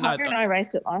just my I know. partner and I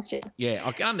raced it last year. Yeah,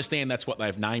 I can understand that's what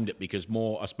they've named it because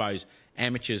more, I suppose,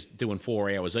 amateurs doing 4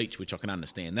 hours each, which I can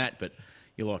understand that. But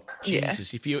you're like, Yeah.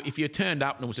 Jesus, if you turned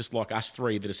up and it was just like us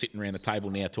 3 that are sitting around the table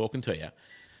now talking to you,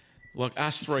 like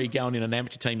us 3 going in an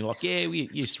amateur team, you're like, yeah,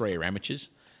 you 3 are amateurs.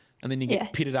 And then you get Yeah.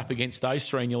 pitted up against those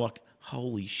 3 and you're like,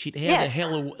 holy shit, how Yeah. the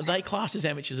hell are they classed as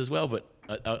amateurs as well? But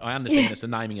I understand it's the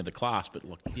naming of the class, but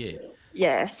like, yeah.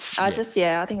 Yeah, I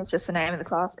think it's just the name of the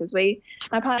class because my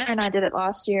partner and I did it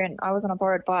last year and I was on a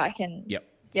borrowed bike and Yep.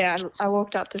 yeah, I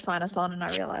walked up to sign us on and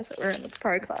I realised that we're in the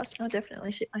pro class and I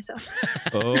definitely shit myself.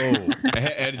 Oh,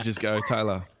 how did you go,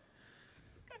 Taylor?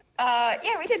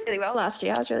 Yeah, we did really well last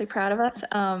year. I was really proud of us.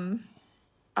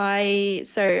 I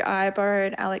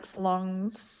borrowed Alex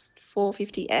Long's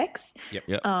 450X.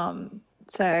 Yep.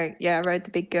 So yeah, I rode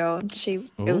the big girl. And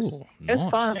it was nice.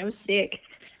 fun. It was sick.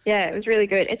 Yeah, it was really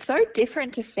good. It's so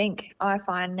different to Finke, I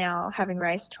find now, having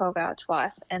raced 12 hour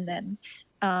twice and then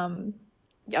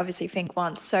obviously Finke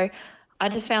once. So I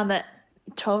just found that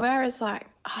 12 hour is like,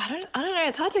 I don't know.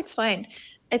 It's hard to explain.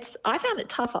 I found it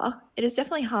tougher. It is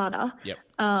definitely harder. Yep.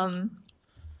 And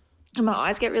my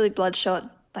eyes get really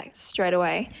bloodshot like straight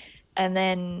away. And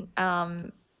then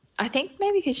I think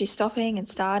maybe because you're stopping and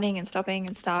starting and stopping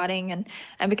and starting and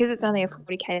because it's only a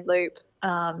 40K loop,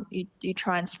 you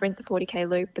try and sprint the 40K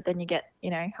loop, but then you get,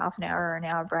 half an hour or an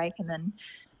hour break and then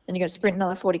you got to sprint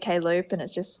another 40K loop and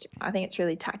it's just, I think it's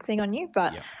really taxing on you.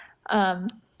 But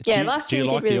last year do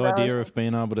you like did really the well. idea of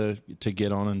being able to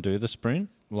get on and do the sprint?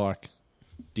 Like,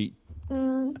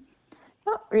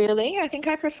 Not really. I think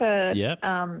I prefer rather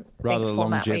Finke's than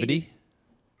format where longevity.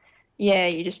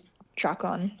 you just truck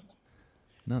on.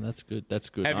 No, that's good. That's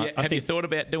good. Have you thought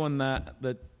about doing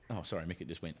the? Oh, sorry, Mick, it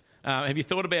just went. Have you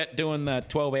thought about doing the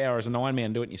 12 hours as an Ironman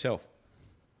and doing it yourself?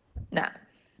 Nah.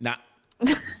 Nah.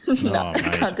 No, I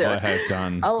can't do it.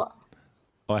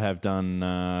 I have done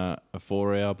a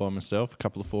 4 hour by myself, a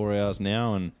couple of 4 hours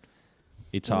now, and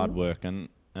it's hard work, and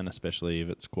especially if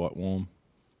it's quite warm.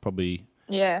 Probably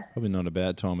not a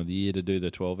bad time of the year to do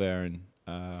the 12 hour in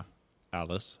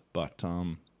Alice, but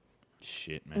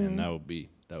shit, man, that would be.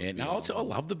 I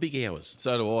love the big hours.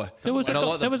 So do I. There was a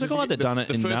guy that done it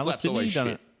in Alice, didn't he? Done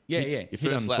it. Yeah. Your He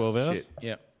done first lap, 12 hours. shit.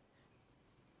 Yeah.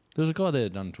 There was a guy there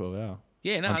that done 12 hour.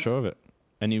 Yeah, no, I'm sure of it,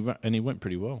 and he went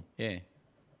pretty well. Yeah.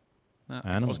 No,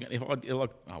 Animal.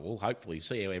 Hopefully,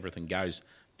 see how everything goes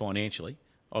financially.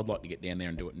 I'd like to get down there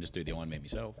and do it and just do the Ironman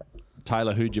myself.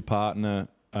 Taylor, who'd your partner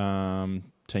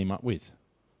team up with?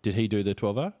 Did he do the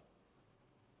 12 hour?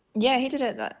 Yeah, he did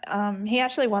it. He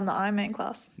actually won the Ironman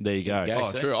class. There you go.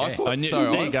 Oh, true. I thought.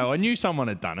 There you go. I knew someone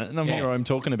had done it, and I'm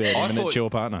talking about him, and it's your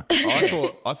partner.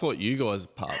 I thought you guys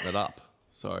partnered up.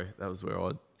 Sorry, that was where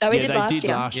I. Oh, we Yeah, did they last did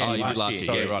year. last year. Oh, you did last year.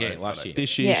 Sorry, Yeah, right. last year.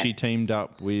 This year Yeah. she teamed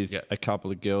up with Yeah. a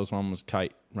couple of girls. One was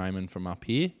Kate Raymond from up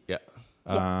here. Yeah.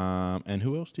 And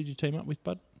who else did you team up with,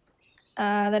 bud?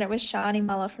 Then it was Shani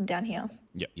Muller from down here.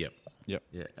 Yep. Yeah.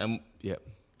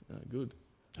 Good.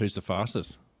 Who's the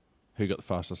fastest? Who got the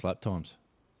fastest lap times?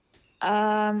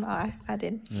 I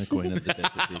did. The Queen of the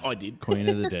Desert did. I did. Queen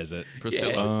of the Desert.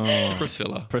 Priscilla. Oh.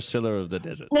 Priscilla. Priscilla of the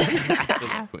Desert.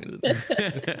 Queen of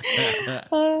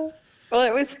the- Well,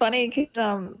 it was funny because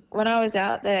when I was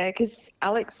out there, because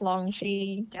Alex Long,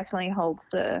 she definitely holds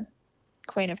the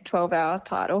Queen of 12 hour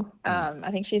title. I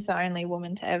think she's the only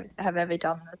woman to have ever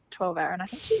done the 12 hour, and I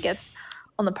think she gets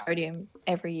on the podium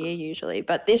every year usually.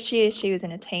 But this year she was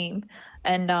in a team,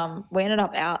 and we ended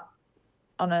up out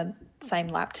on a same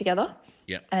lap together.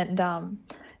 Yeah. And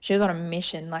she was on a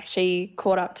mission. Like, she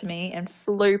caught up to me and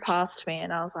flew past me,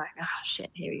 and I was like, oh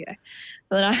shit, here we go.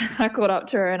 So then I caught up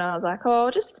to her and I was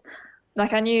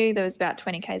like, I knew there was about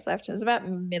 20 Ks left. It was about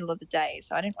middle of the day,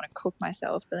 so I didn't want to cook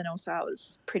myself, but then also I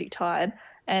was pretty tired.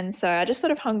 And so I just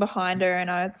sort of hung behind her, and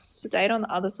I had stayed on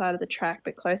the other side of the track,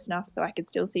 but close enough so I could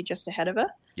still see just ahead of her.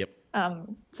 Yep.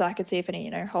 So I could see if any,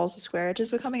 holes or square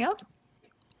edges were coming up.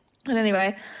 And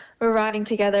anyway, we were riding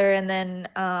together, and then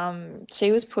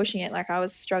she was pushing it. Like, I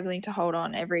was struggling to hold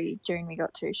on. Every dune we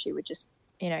got to, she would just,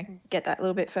 get that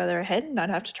little bit further ahead, and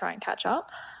I'd have to try and catch up.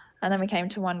 And then we came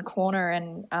to one corner,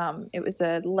 and it was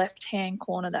a left-hand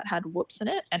corner that had whoops in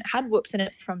it, and it had whoops in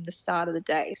it from the start of the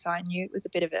day. So I knew it was a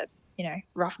bit of a,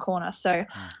 rough corner. So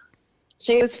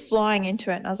she was flying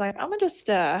into it, and I was like, I'll just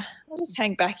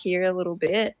hang back here a little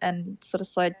bit and sort of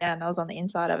slowed down. I was on the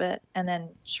inside of it, and then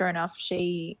sure enough,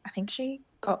 I think she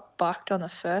got bucked on the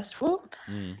first whoop,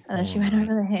 and then she went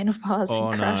over the handlebars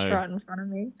and crashed right in front of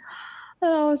me.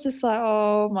 And I was just like,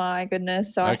 oh my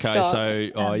goodness. So I stopped.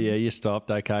 You stopped.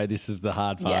 Okay, this is the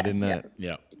hard part, isn't it?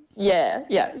 Yeah.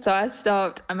 Yeah. So I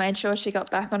stopped. I made sure she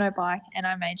got back on her bike, and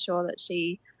I made sure that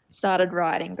she started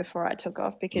riding before I took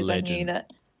off, because I knew that.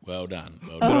 Well done.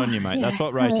 Good on you, mate. That's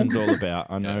what racing's all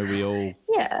about. I know we all,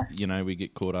 we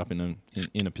get caught up in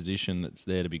a position that's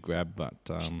there to be grabbed, but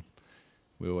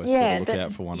we always got to look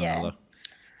out for one another.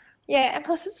 Yeah, and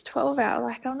plus it's 12 hour.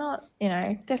 Like, I'm not,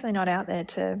 definitely not out there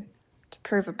to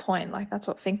prove a point. Like, that's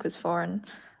what Finke was for. And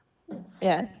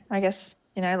yeah, I guess,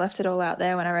 left it all out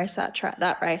there when I raced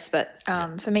that race. But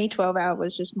for me, 12 hour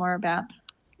was just more about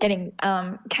getting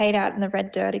Kate out in the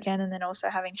red dirt again, and then also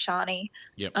having Shani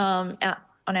out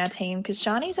on our team, because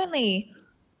Shani's only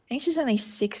think she's only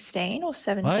 16 or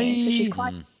 17, so she's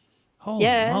quite. Holy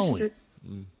moly.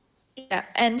 Yeah,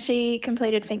 and she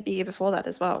completed Finke the year before that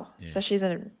as well. Yeah. So she's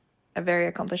a very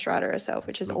accomplished rider herself,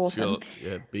 which is awesome.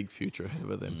 Yeah, big future ahead of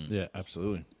her then. Yeah,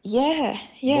 absolutely. Yeah.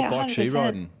 What bike she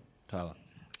riding, Taylah?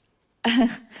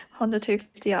 Honda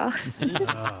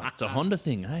 250R. It's a Honda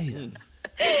thing, hey?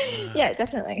 Yeah,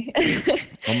 definitely.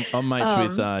 I'm mates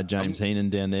with James Heenan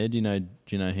down there. Do you know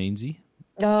Heensy?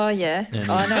 Oh yeah.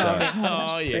 I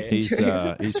know.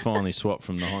 He's finally swapped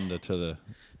from the Honda to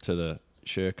the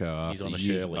Sherco after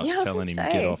years of us telling him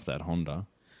get off that Honda.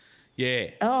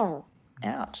 Yeah. Oh,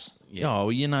 ouch. Yeah.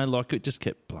 Oh, it just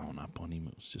kept blowing up on him.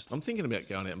 It was just. I'm thinking about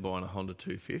going out and buying a Honda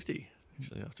 250.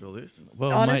 Actually, after all this.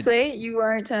 Well, honestly, mate, you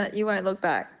won't look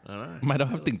back. I know. Mate,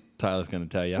 I think Taylor's going to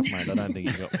tell you up, mate. I don't think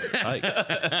he's got what it takes.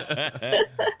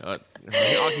 I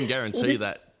can guarantee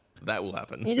that will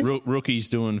happen. Rookie's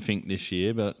doing Fink this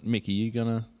year, but Mickey, you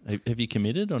gonna have you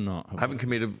committed or not? I haven't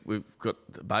committed. We've got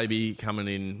the baby coming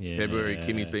in February.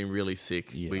 Kimmy's been really sick.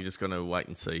 Yeah. We're just going to wait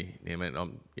and see. Yeah, man.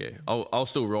 I'll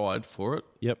still ride for it.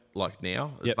 Yep. Like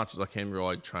now, as much as I can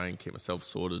ride, train, keep myself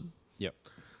sorted. Yep.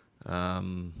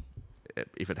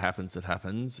 If it happens, it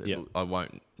happens. Yep. I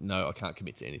won't. No, I can't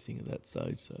commit to anything at that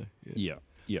stage. So yeah.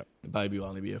 Yep. The baby will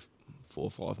only be 4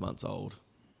 or 5 months old.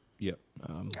 Yep.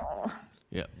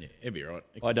 Yeah, it'd be right.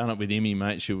 I done it with Immy,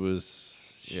 mate. She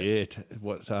was shit.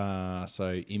 What? So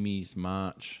Immy's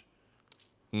March.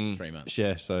 3 months.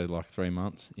 Yeah, so like 3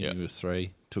 months. Immy was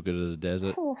 3. Took her to the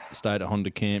desert. Stayed at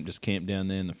Honda camp. Just camped down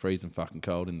there in the freezing fucking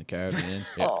cold in the caravan.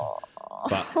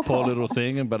 But poor little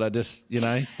thing. But I just,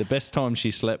 the best time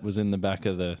she slept was in the back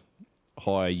of the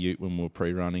higher ute when we were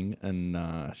pre-running,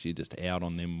 and she just out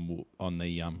on them on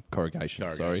the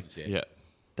corrugation. Sorry. Yeah.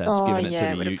 Dad's giving it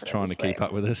to the ute, trying to keep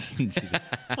up with us, and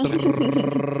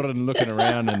and looking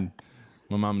around, and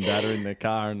my mum and dad are in their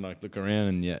car, and like look around,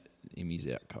 and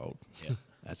Immy's out cold. Yeah,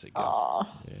 that's a go.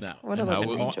 No, what a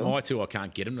little angel. My two, I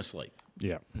can't get them to sleep.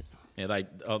 Yeah, I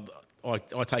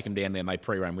take them down there, and they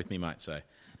pre-run with me, mate. So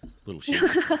little shit.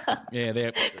 Yeah,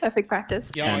 they're perfect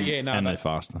practice. Yeah, and they're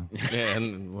faster. Yeah,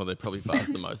 and they're probably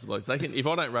faster than most of the blokes. They can. If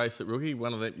I don't race at Rookie,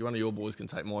 one of your boys can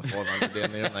take my 500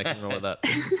 down there, and they can ride that.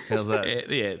 How's that?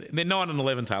 Yeah, they're 9 and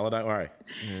 11, Taylor. Don't worry.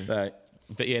 So,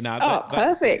 but yeah, no.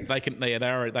 Perfect. They can. They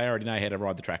already know how to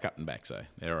ride the track up and back, so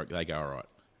they go all right.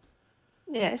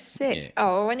 Yeah, sick. Yeah. Oh,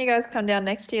 well, when you guys come down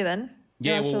next year, then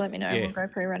you'll have to let me know. Yeah. We'll go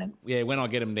pre-running. Yeah, when I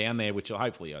get them down there, which will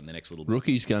hopefully in the next little bit.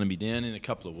 Rookie's going to be down in a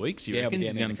couple of weeks. You reckon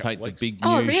he's going to take the big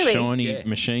new shiny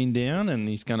machine down, and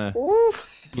he's going to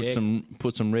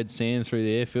put some red sand through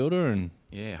the air filter, and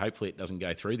hopefully it doesn't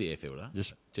go through the air filter.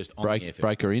 Just on the air filter.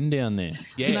 Break her in down there.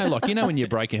 Yeah, when you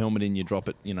break a helmet in, you drop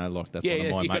it. Like that's one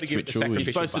of my mates. He's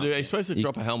supposed to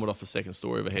drop a helmet off the second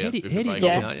story of a house before breaking,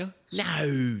 aren't you?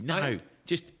 No.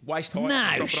 Just waist height.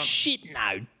 No, no.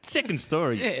 Second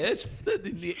story. Yeah,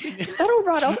 that'll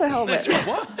right off a helmet. That's right.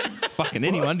 What? Fucking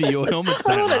any wonder your helmet's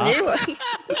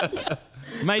that last.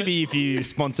 Maybe if you're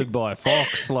sponsored by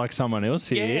Fox like someone else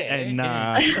here,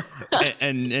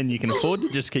 and you can afford to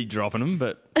just keep dropping them,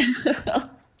 but.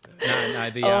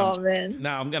 No. Man. No,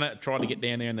 I'm going to try to get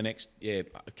down there in the next a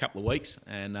couple of weeks,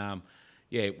 and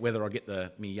whether I get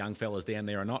my young fellas down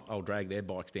there or not, I'll drag their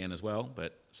bikes down as well.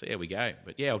 But see how we go.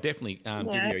 But I'll definitely give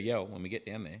you a yell when we get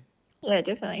down there. Yeah,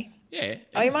 definitely. Yeah.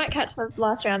 Oh, you might catch the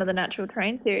last round of the Natural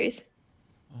Train Series.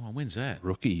 Oh, when's that?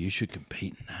 Rookie, you should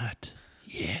compete in that.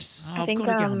 Yes. I've got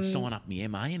to go and sign up my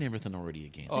MA and everything already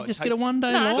again. Just get a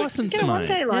one-day licence, mate.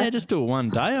 Yeah, just do a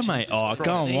one-day, mate. Oh,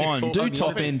 go on. Do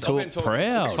Top End Talk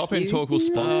proud. Top End Talk will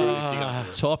sponsor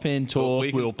anything. Top End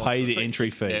Talk will pay the entry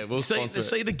fee. Yeah, we'll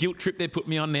see the guilt trip they put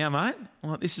me on now, mate?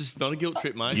 Like, this is not a guilt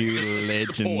trip, mate. You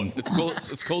legend.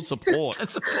 It's called support.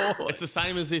 It's support. It's the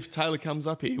same as if Taylor comes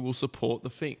up here, we'll support the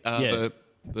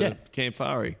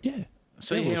Campfari. Yeah.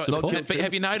 See, but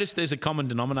have you noticed there's a common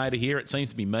denominator here? It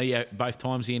seems to be me both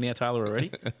times here now, Taylor,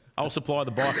 already. I'll supply the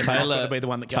bike, and Taylor got to be the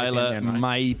one that goes Taylor down there, mate.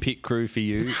 may pit crew for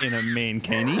you in a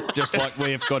mankini, just like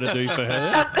we've got to do for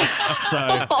her. So,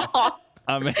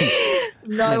 I mean...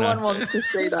 No one wants to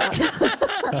see that.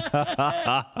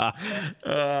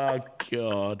 Oh,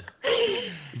 God.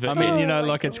 I mean,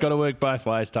 it's got to work both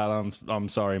ways, Taylor. I'm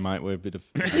sorry, mate. We're a bit of...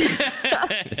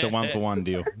 it's a one-for-one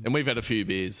deal. And we've had a few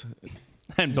beers.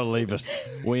 And believe us,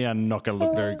 we are not going to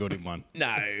look very good in one.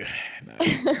 No,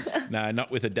 not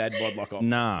with a dad bod lock off.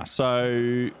 Nah,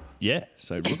 so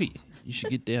Rookie, you should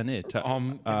get down there.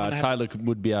 Taylor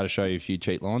would be able to show you a few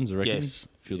cheat lines, I reckon. Yes.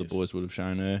 A few of the boys would have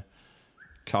shown her a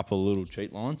couple little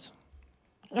cheat lines.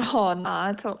 Oh, no,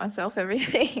 I taught myself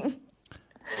everything.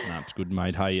 No, it's good,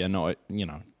 mate. Hey, I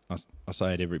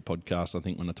say it every podcast, I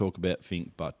think, when I talk about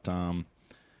Fink, but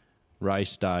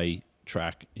race day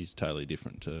track is totally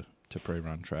different to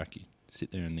pre-run track. You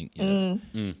sit there and think,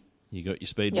 you got your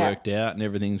speed worked out and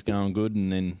everything's going good,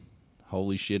 and then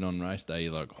holy shit, on race day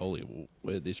you're like, well,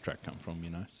 where'd this track come from?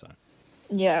 So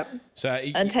Yeah. So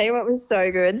I'll tell you what was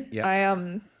so good. Yeah.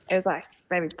 It was like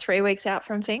maybe 3 weeks out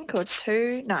from Finke, or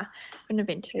 2. No, wouldn't have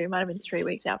been 2. Might have been 3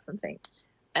 weeks out from Finke.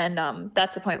 And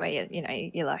that's the point where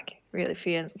you're like really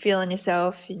feeling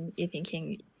yourself, and you're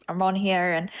thinking, I'm on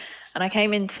here. And I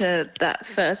came into that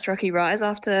first rocky rise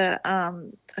after I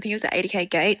think it was the 80k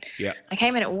gate. Yeah. I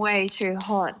came in it way too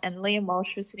hot, and Liam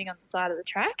Walsh was sitting on the side of the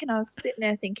track, and I was sitting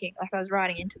there thinking, like, I was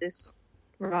riding into this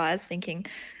rise thinking,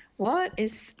 what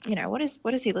is he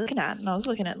looking at? And I was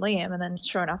looking at Liam, and then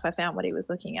sure enough, I found what he was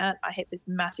looking at. I hit this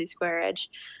massive square edge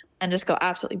and just got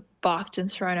absolutely bucked and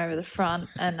thrown over the front,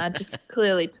 and I just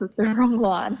clearly took the wrong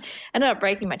line. Ended up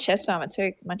breaking my chest armor too,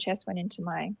 because my chest went into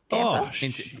my damper.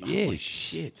 Holy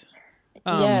shit.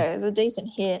 Yeah, it was a decent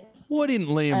hit. Why didn't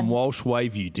Liam Walsh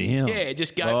wave you down? Yeah,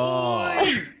 just go.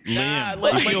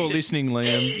 Liam, if you're listening,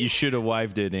 Liam, you should have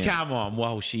waved her down. Come on,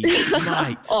 Walshy,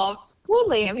 mate. Oh, poor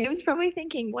Liam. He was probably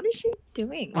thinking, what is she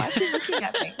doing? Why is she looking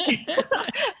at me?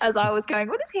 As I was going,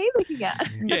 what is he looking at?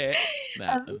 Yeah.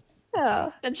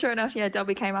 Yeah. And sure enough,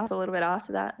 Dobby came up a little bit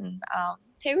after that, and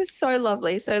he was so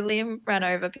lovely. So Liam ran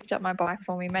over, picked up my bike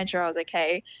for me, made sure I was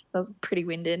okay. So I was pretty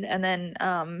winded. And then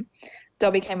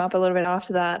Dobby came up a little bit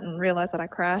after that and realised that I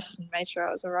crashed and made sure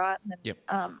I was all right. And then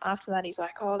after that, he's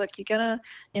like, oh, look, you're going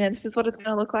to, this is what it's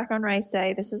going to look like on race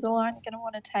day. This is the line you're going to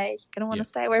want to take. You're going to want to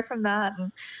stay away from that.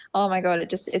 And, oh, my God,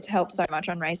 it's helped so much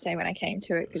on race day when I came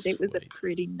to it, because it was a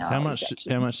pretty nice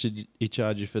section. How much did he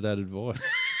charge you for that advice?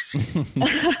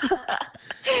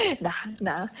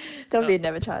 Nah. Dobby had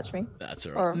never charged me. That's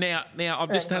all right. Now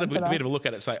I've just had a bit of a look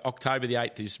at it. Say October the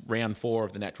 8th is round 4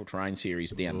 of the Natural Terrain Series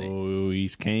down there. Oh,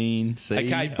 he's keen. See?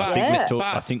 Okay, but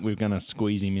I think we're going to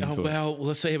squeeze him into it. Well,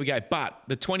 let's see how we go. But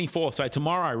the 24th, so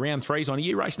tomorrow, round 3's on. Are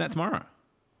you racing that tomorrow?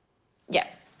 Yeah.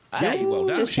 Hey, well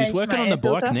done. She's working on the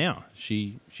bike now.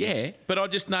 Yeah, but I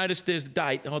just noticed there's the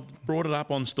date. I brought it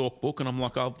up on Stalkbook, and I'm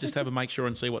like, I'll just have a make sure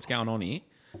and see what's going on here.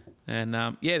 And,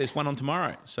 there's one on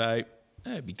tomorrow. So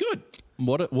it'd be good.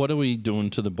 What are we doing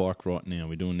to the bike right now? Are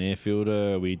we doing air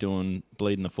filter? Are we doing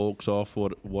bleeding the forks off?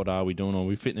 What are we doing? Are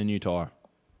we fitting a new tyre?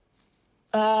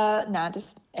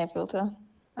 Just air filter.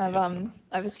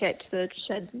 I've escaped the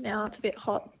shed now. It's a bit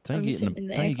hot. Don't you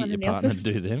get your partner to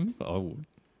do them? I would.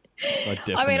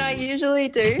 I usually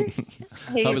do.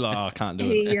 I'll be like, I can't do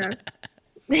it.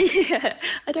 Yeah,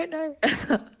 I don't know.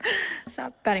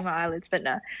 Start batting my eyelids, but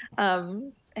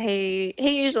no. He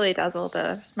usually does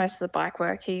most of the bike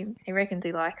work. He reckons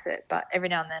he likes it, but every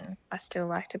now and then I still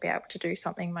like to be able to do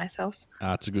something myself.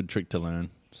 It's a good trick to learn.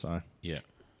 So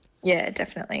yeah,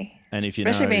 definitely. And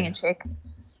especially being a chick.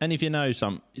 And if you know if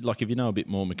you know a bit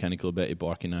more mechanical about your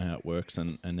bike, you know how it works,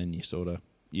 and then you sort of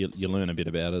you learn a bit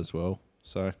about it as well.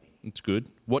 So it's good.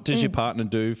 What does your partner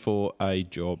do for a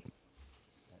job?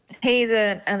 He's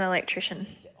an electrician.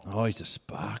 Oh, he's a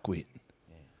sparkwit.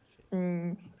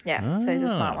 Yeah, so he's a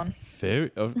smart one.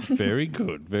 Very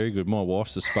good, very good. My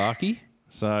wife's a sparky,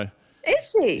 so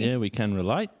is she? Yeah, we can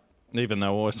relate. Even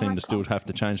though I seem to still have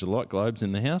to change the light globes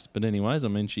in the house, but anyways, I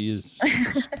mean, she's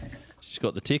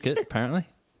got the ticket apparently.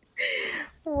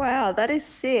 Wow, that is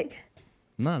sick.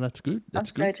 No, that's good. I'm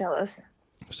so jealous.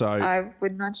 So I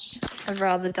would much have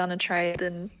rather done a trade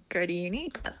than go to uni,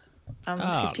 but I'm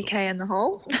 50k in the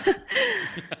hole.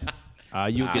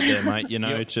 You'll get there, mate.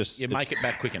 It's just you make it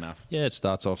back quick enough. Yeah, it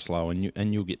starts off slow,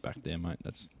 and you'll get back there, mate.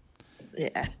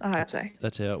 Yeah, I hope so.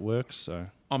 That's how it works. So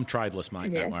I'm tradeless,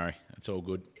 mate. Yeah. Don't worry, it's all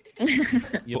good.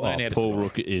 Paul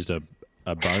Rook is a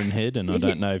bonehead, and I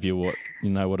don't know if you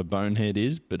know what a bonehead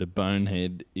is, but a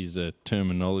bonehead is a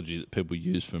terminology that people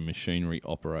use for machinery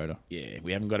operator. Yeah,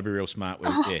 we haven't got to be real smart.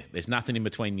 There's nothing in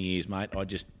between the ears, mate. I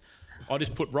just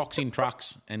put rocks in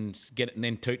trucks and get it, and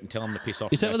then toot and tell them to piss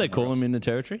off. Is that what they call them in the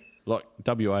territory? Like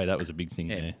WA, that was a big thing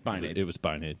there. Bonehead. It was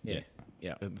bonehead. Yeah.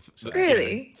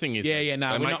 Really? Thing is,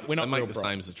 no, we're not they make real the pro.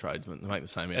 same as the tradesman. They make the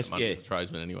same amount of money as the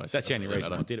tradesman anyway. So that's the only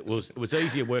reason I did it. It was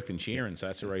easier work than shearing, so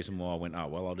that's the reason why I went,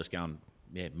 I'll just go and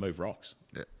move rocks.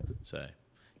 Yeah. So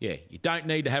you don't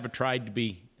need to have a trade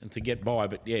to get by,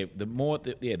 but the more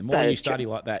you study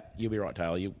like that, you'll be right,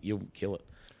 Taylor. You'll kill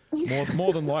it.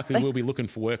 More than likely, we'll be looking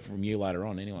for work from you later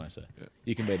on anyway. So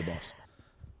you can be the boss.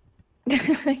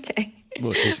 Okay.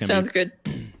 Well, sounds good.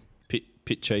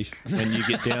 Pit chief when you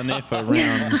get down there for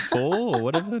round 4 or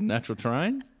whatever, natural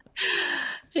terrain.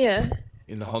 Yeah.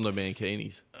 In the Honda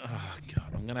Mankinis. Oh God,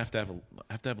 I'm gonna have to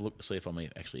have a look to see if I'm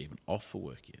actually even off for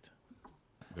work yet.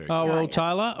 Well,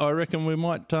 Taylor, I reckon we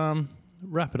might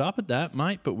wrap it up at that,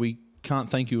 mate. But we can't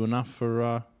thank you enough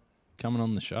for coming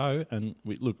on the show. And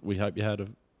we hope you had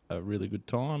a really good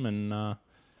time, and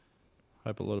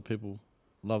hope a lot of people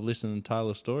love listening to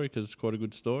Taylor's story because it's quite a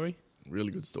good story.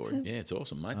 Really good story. Yeah, it's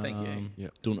awesome, mate. Thank you.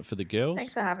 Yep. Doing it for the girls.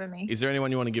 Thanks for having me. Is there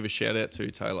anyone you want to give a shout out to,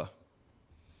 Taylah?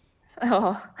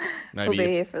 Oh, Maybe we'll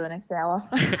be here for the next hour.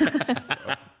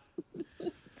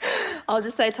 I'll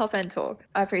just say Top End Talk.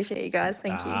 I appreciate you guys.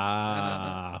 Thank you.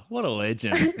 What a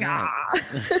legend.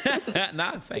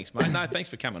 No, thanks, mate. No, thanks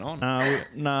for coming on.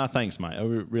 No, thanks, mate. I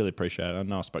really appreciate it. I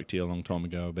know I spoke to you a long time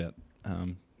ago about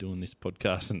doing this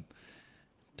podcast, and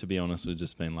to be honest, we've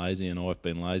just been lazy, and I've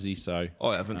been lazy, so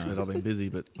I haven't, but I've been busy.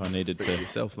 But I needed to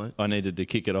yourself, mate. I needed to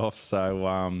kick it off.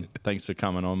 So thanks for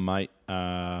coming on, mate.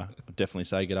 I'll definitely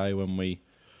say g'day when we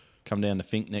come down to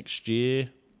Finke next year.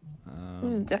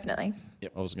 Definitely.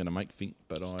 Yep, I was going to make Finke,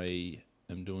 but I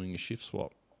am doing a shift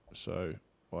swap, so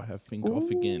I have Finke off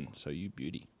again. So you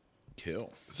beauty.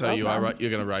 Cool. So Well you're done.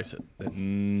 going to race it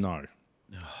then? No,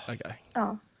 Okay.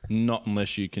 Oh, not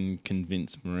unless you can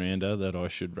convince Miranda that I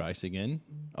should race again.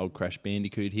 Old Crash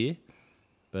Bandicoot here,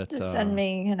 but just send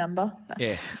me a number.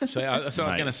 Yeah. So I was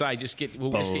going to say, we'll just get you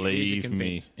Believe to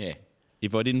me. convince. Yeah.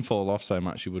 if I didn't fall off so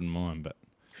much, she wouldn't mind. But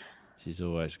she's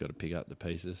always got to pick up the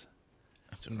pieces.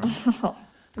 That's all right.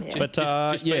 Yeah. But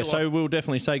just be yeah, like- so we'll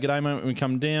definitely say g'day moment when we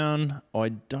come down. I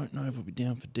don't know if we'll be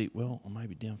down for Deep Well or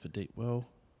maybe down for Deep Well.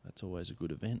 That's always a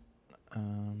good event.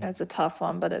 It's a tough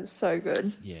one, but it's so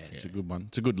good. Yeah, it's a good one.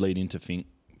 It's a good lead into Finke.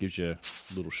 Gives you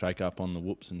a little shake up on the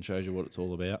whoops and shows you what it's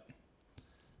all about.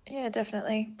 Yeah,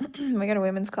 definitely. We got a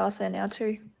women's class there now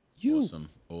too.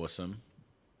 Awesome.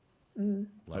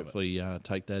 Hopefully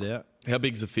take that out. How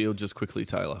big's the field, just quickly,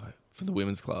 Taylor, for the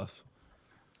women's class?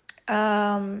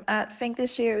 At Finke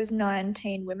this year it was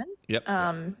 19 women. Yep.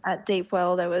 At Deep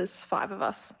Well there was 5 of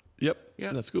us. Yep.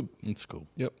 Yeah. That's good. It's cool.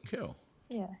 Yep. Cool.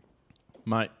 Yeah.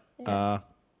 Mate, like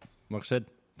I said,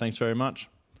 thanks very much.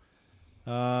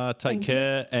 Take Thank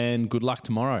care and good luck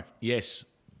tomorrow. Yes.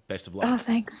 Best of Oh, luck.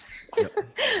 thanks.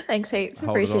 Thanks heaps.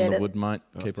 Hold it on Appreciate the it. wood, mate.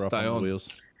 Keep her up stay on the on. wheels.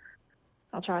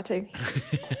 I'll try to.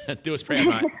 Do us proud,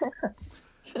 mate.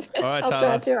 All right, I'll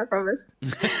try Taylor. to, I promise.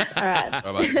 All right.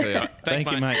 All right, see ya. Thank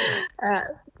you, mate. All right.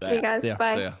 See you guys. See ya.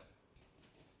 Bye. See ya.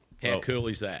 How cool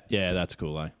is that? Yeah, that's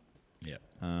cool, eh?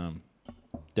 Yeah.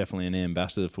 Definitely an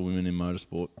ambassador for women in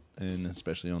motorsport, and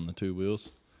especially on the two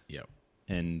wheels. Yep.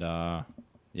 And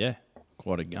yeah,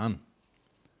 quite a gun.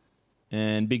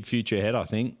 And big future ahead, I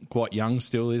think. Quite young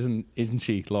still, isn't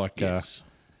she? Like, Yes.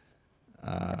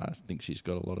 I think she's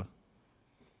got a lot of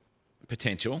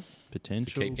Potential to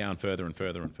potential. keep going further and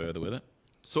further and further with it.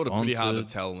 Sort of pretty hard to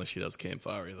Sponsored. tell unless she does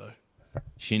Campari, though.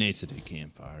 She needs to do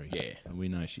Campari. Yeah. And we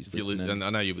know she's If you listening. and I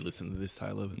know you'll be listening to this,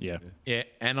 Taylor. But Yeah. Yeah,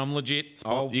 and I'm legit.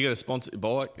 You got a sponsored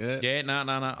bike? Yeah. Yeah, no.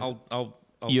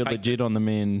 I'll You're take legit on the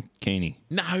Mankini.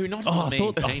 No, not Oh, on I me.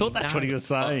 thought that's what he was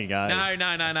saying. eh?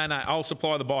 No. I'll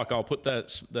supply the bike. I'll put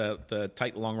the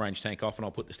take the long range tank off, and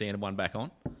I'll put the standard one back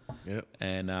on, Yep.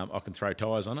 and I can throw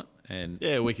tyres on it. And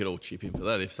Yeah, we could all chip in for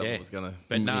that if someone yeah. was going to.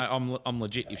 But no, I'm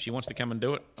legit. If she wants to come and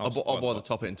do it, I'll supply buy the bike.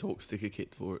 top end talk sticker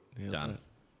kit for it. Yeah, Done.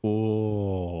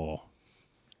 Oh.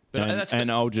 But And, that's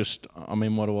and I'll just, I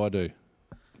mean, what do I do?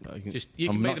 No, you can just you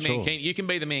I'm can be not the sure. Mankini. You can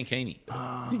be the Mankini.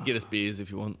 you can get us beers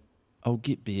if you want. I'll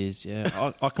get beers,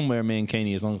 yeah. I can wear a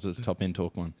Mankini as long as it's a top end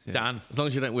talk one. Done. As long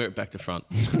as you don't wear it back to front.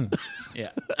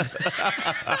 Yeah.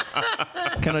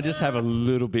 Can I just have a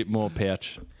little bit more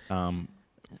pouch, than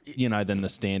the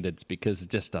standards, because it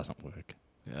just doesn't work.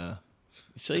 Yeah.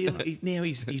 See,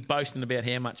 he's boasting about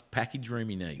how much package room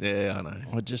he needs. Yeah, I know.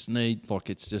 I just need,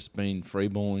 it's just been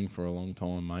freeballing for a long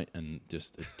time, mate, and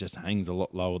it just hangs a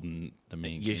lot lower than the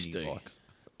Used Mankini to. likes.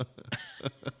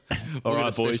 All right,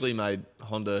 right, boys. specially made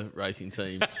Honda racing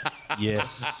team,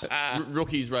 Yes.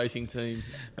 rookies racing team,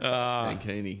 and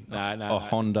Keeney. No. A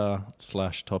Honda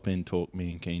 / top end talk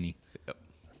Mankini.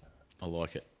 I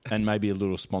like it. And maybe a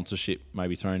little sponsorship,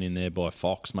 maybe thrown in there by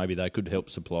Fox. Maybe they could help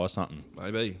supply something.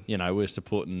 Maybe. We're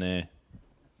supporting their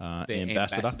They're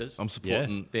ambassador. ambassadors. I'm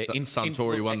supporting They're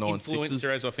Suntory influencer, 196s.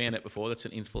 as I found it before. That's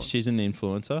an influencer. She's an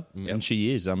influencer, and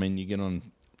she is. I mean, you get on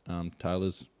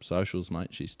Taylor's socials,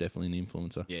 mate. She's definitely an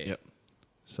influencer. Yeah. Yep.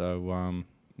 So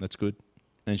that's good.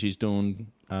 And she's doing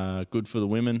good for the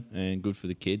women and good for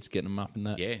the kids, getting them up in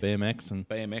that Yeah. BMX.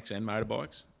 BMX and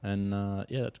motorbikes. And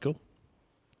yeah, that's cool.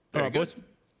 Very All right, good. boys.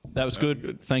 That was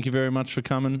good. Thank you very much for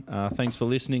coming. Thanks for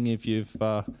listening. If you've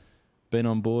been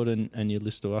on board and you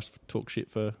listen to us talk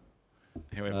shit for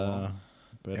However long.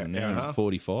 about Hour an and a hour and half.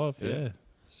 45, yeah.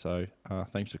 So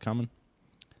thanks for coming.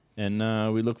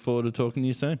 And we look forward to talking to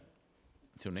you soon.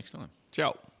 Until next time.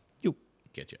 Ciao. You.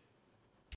 Catch you.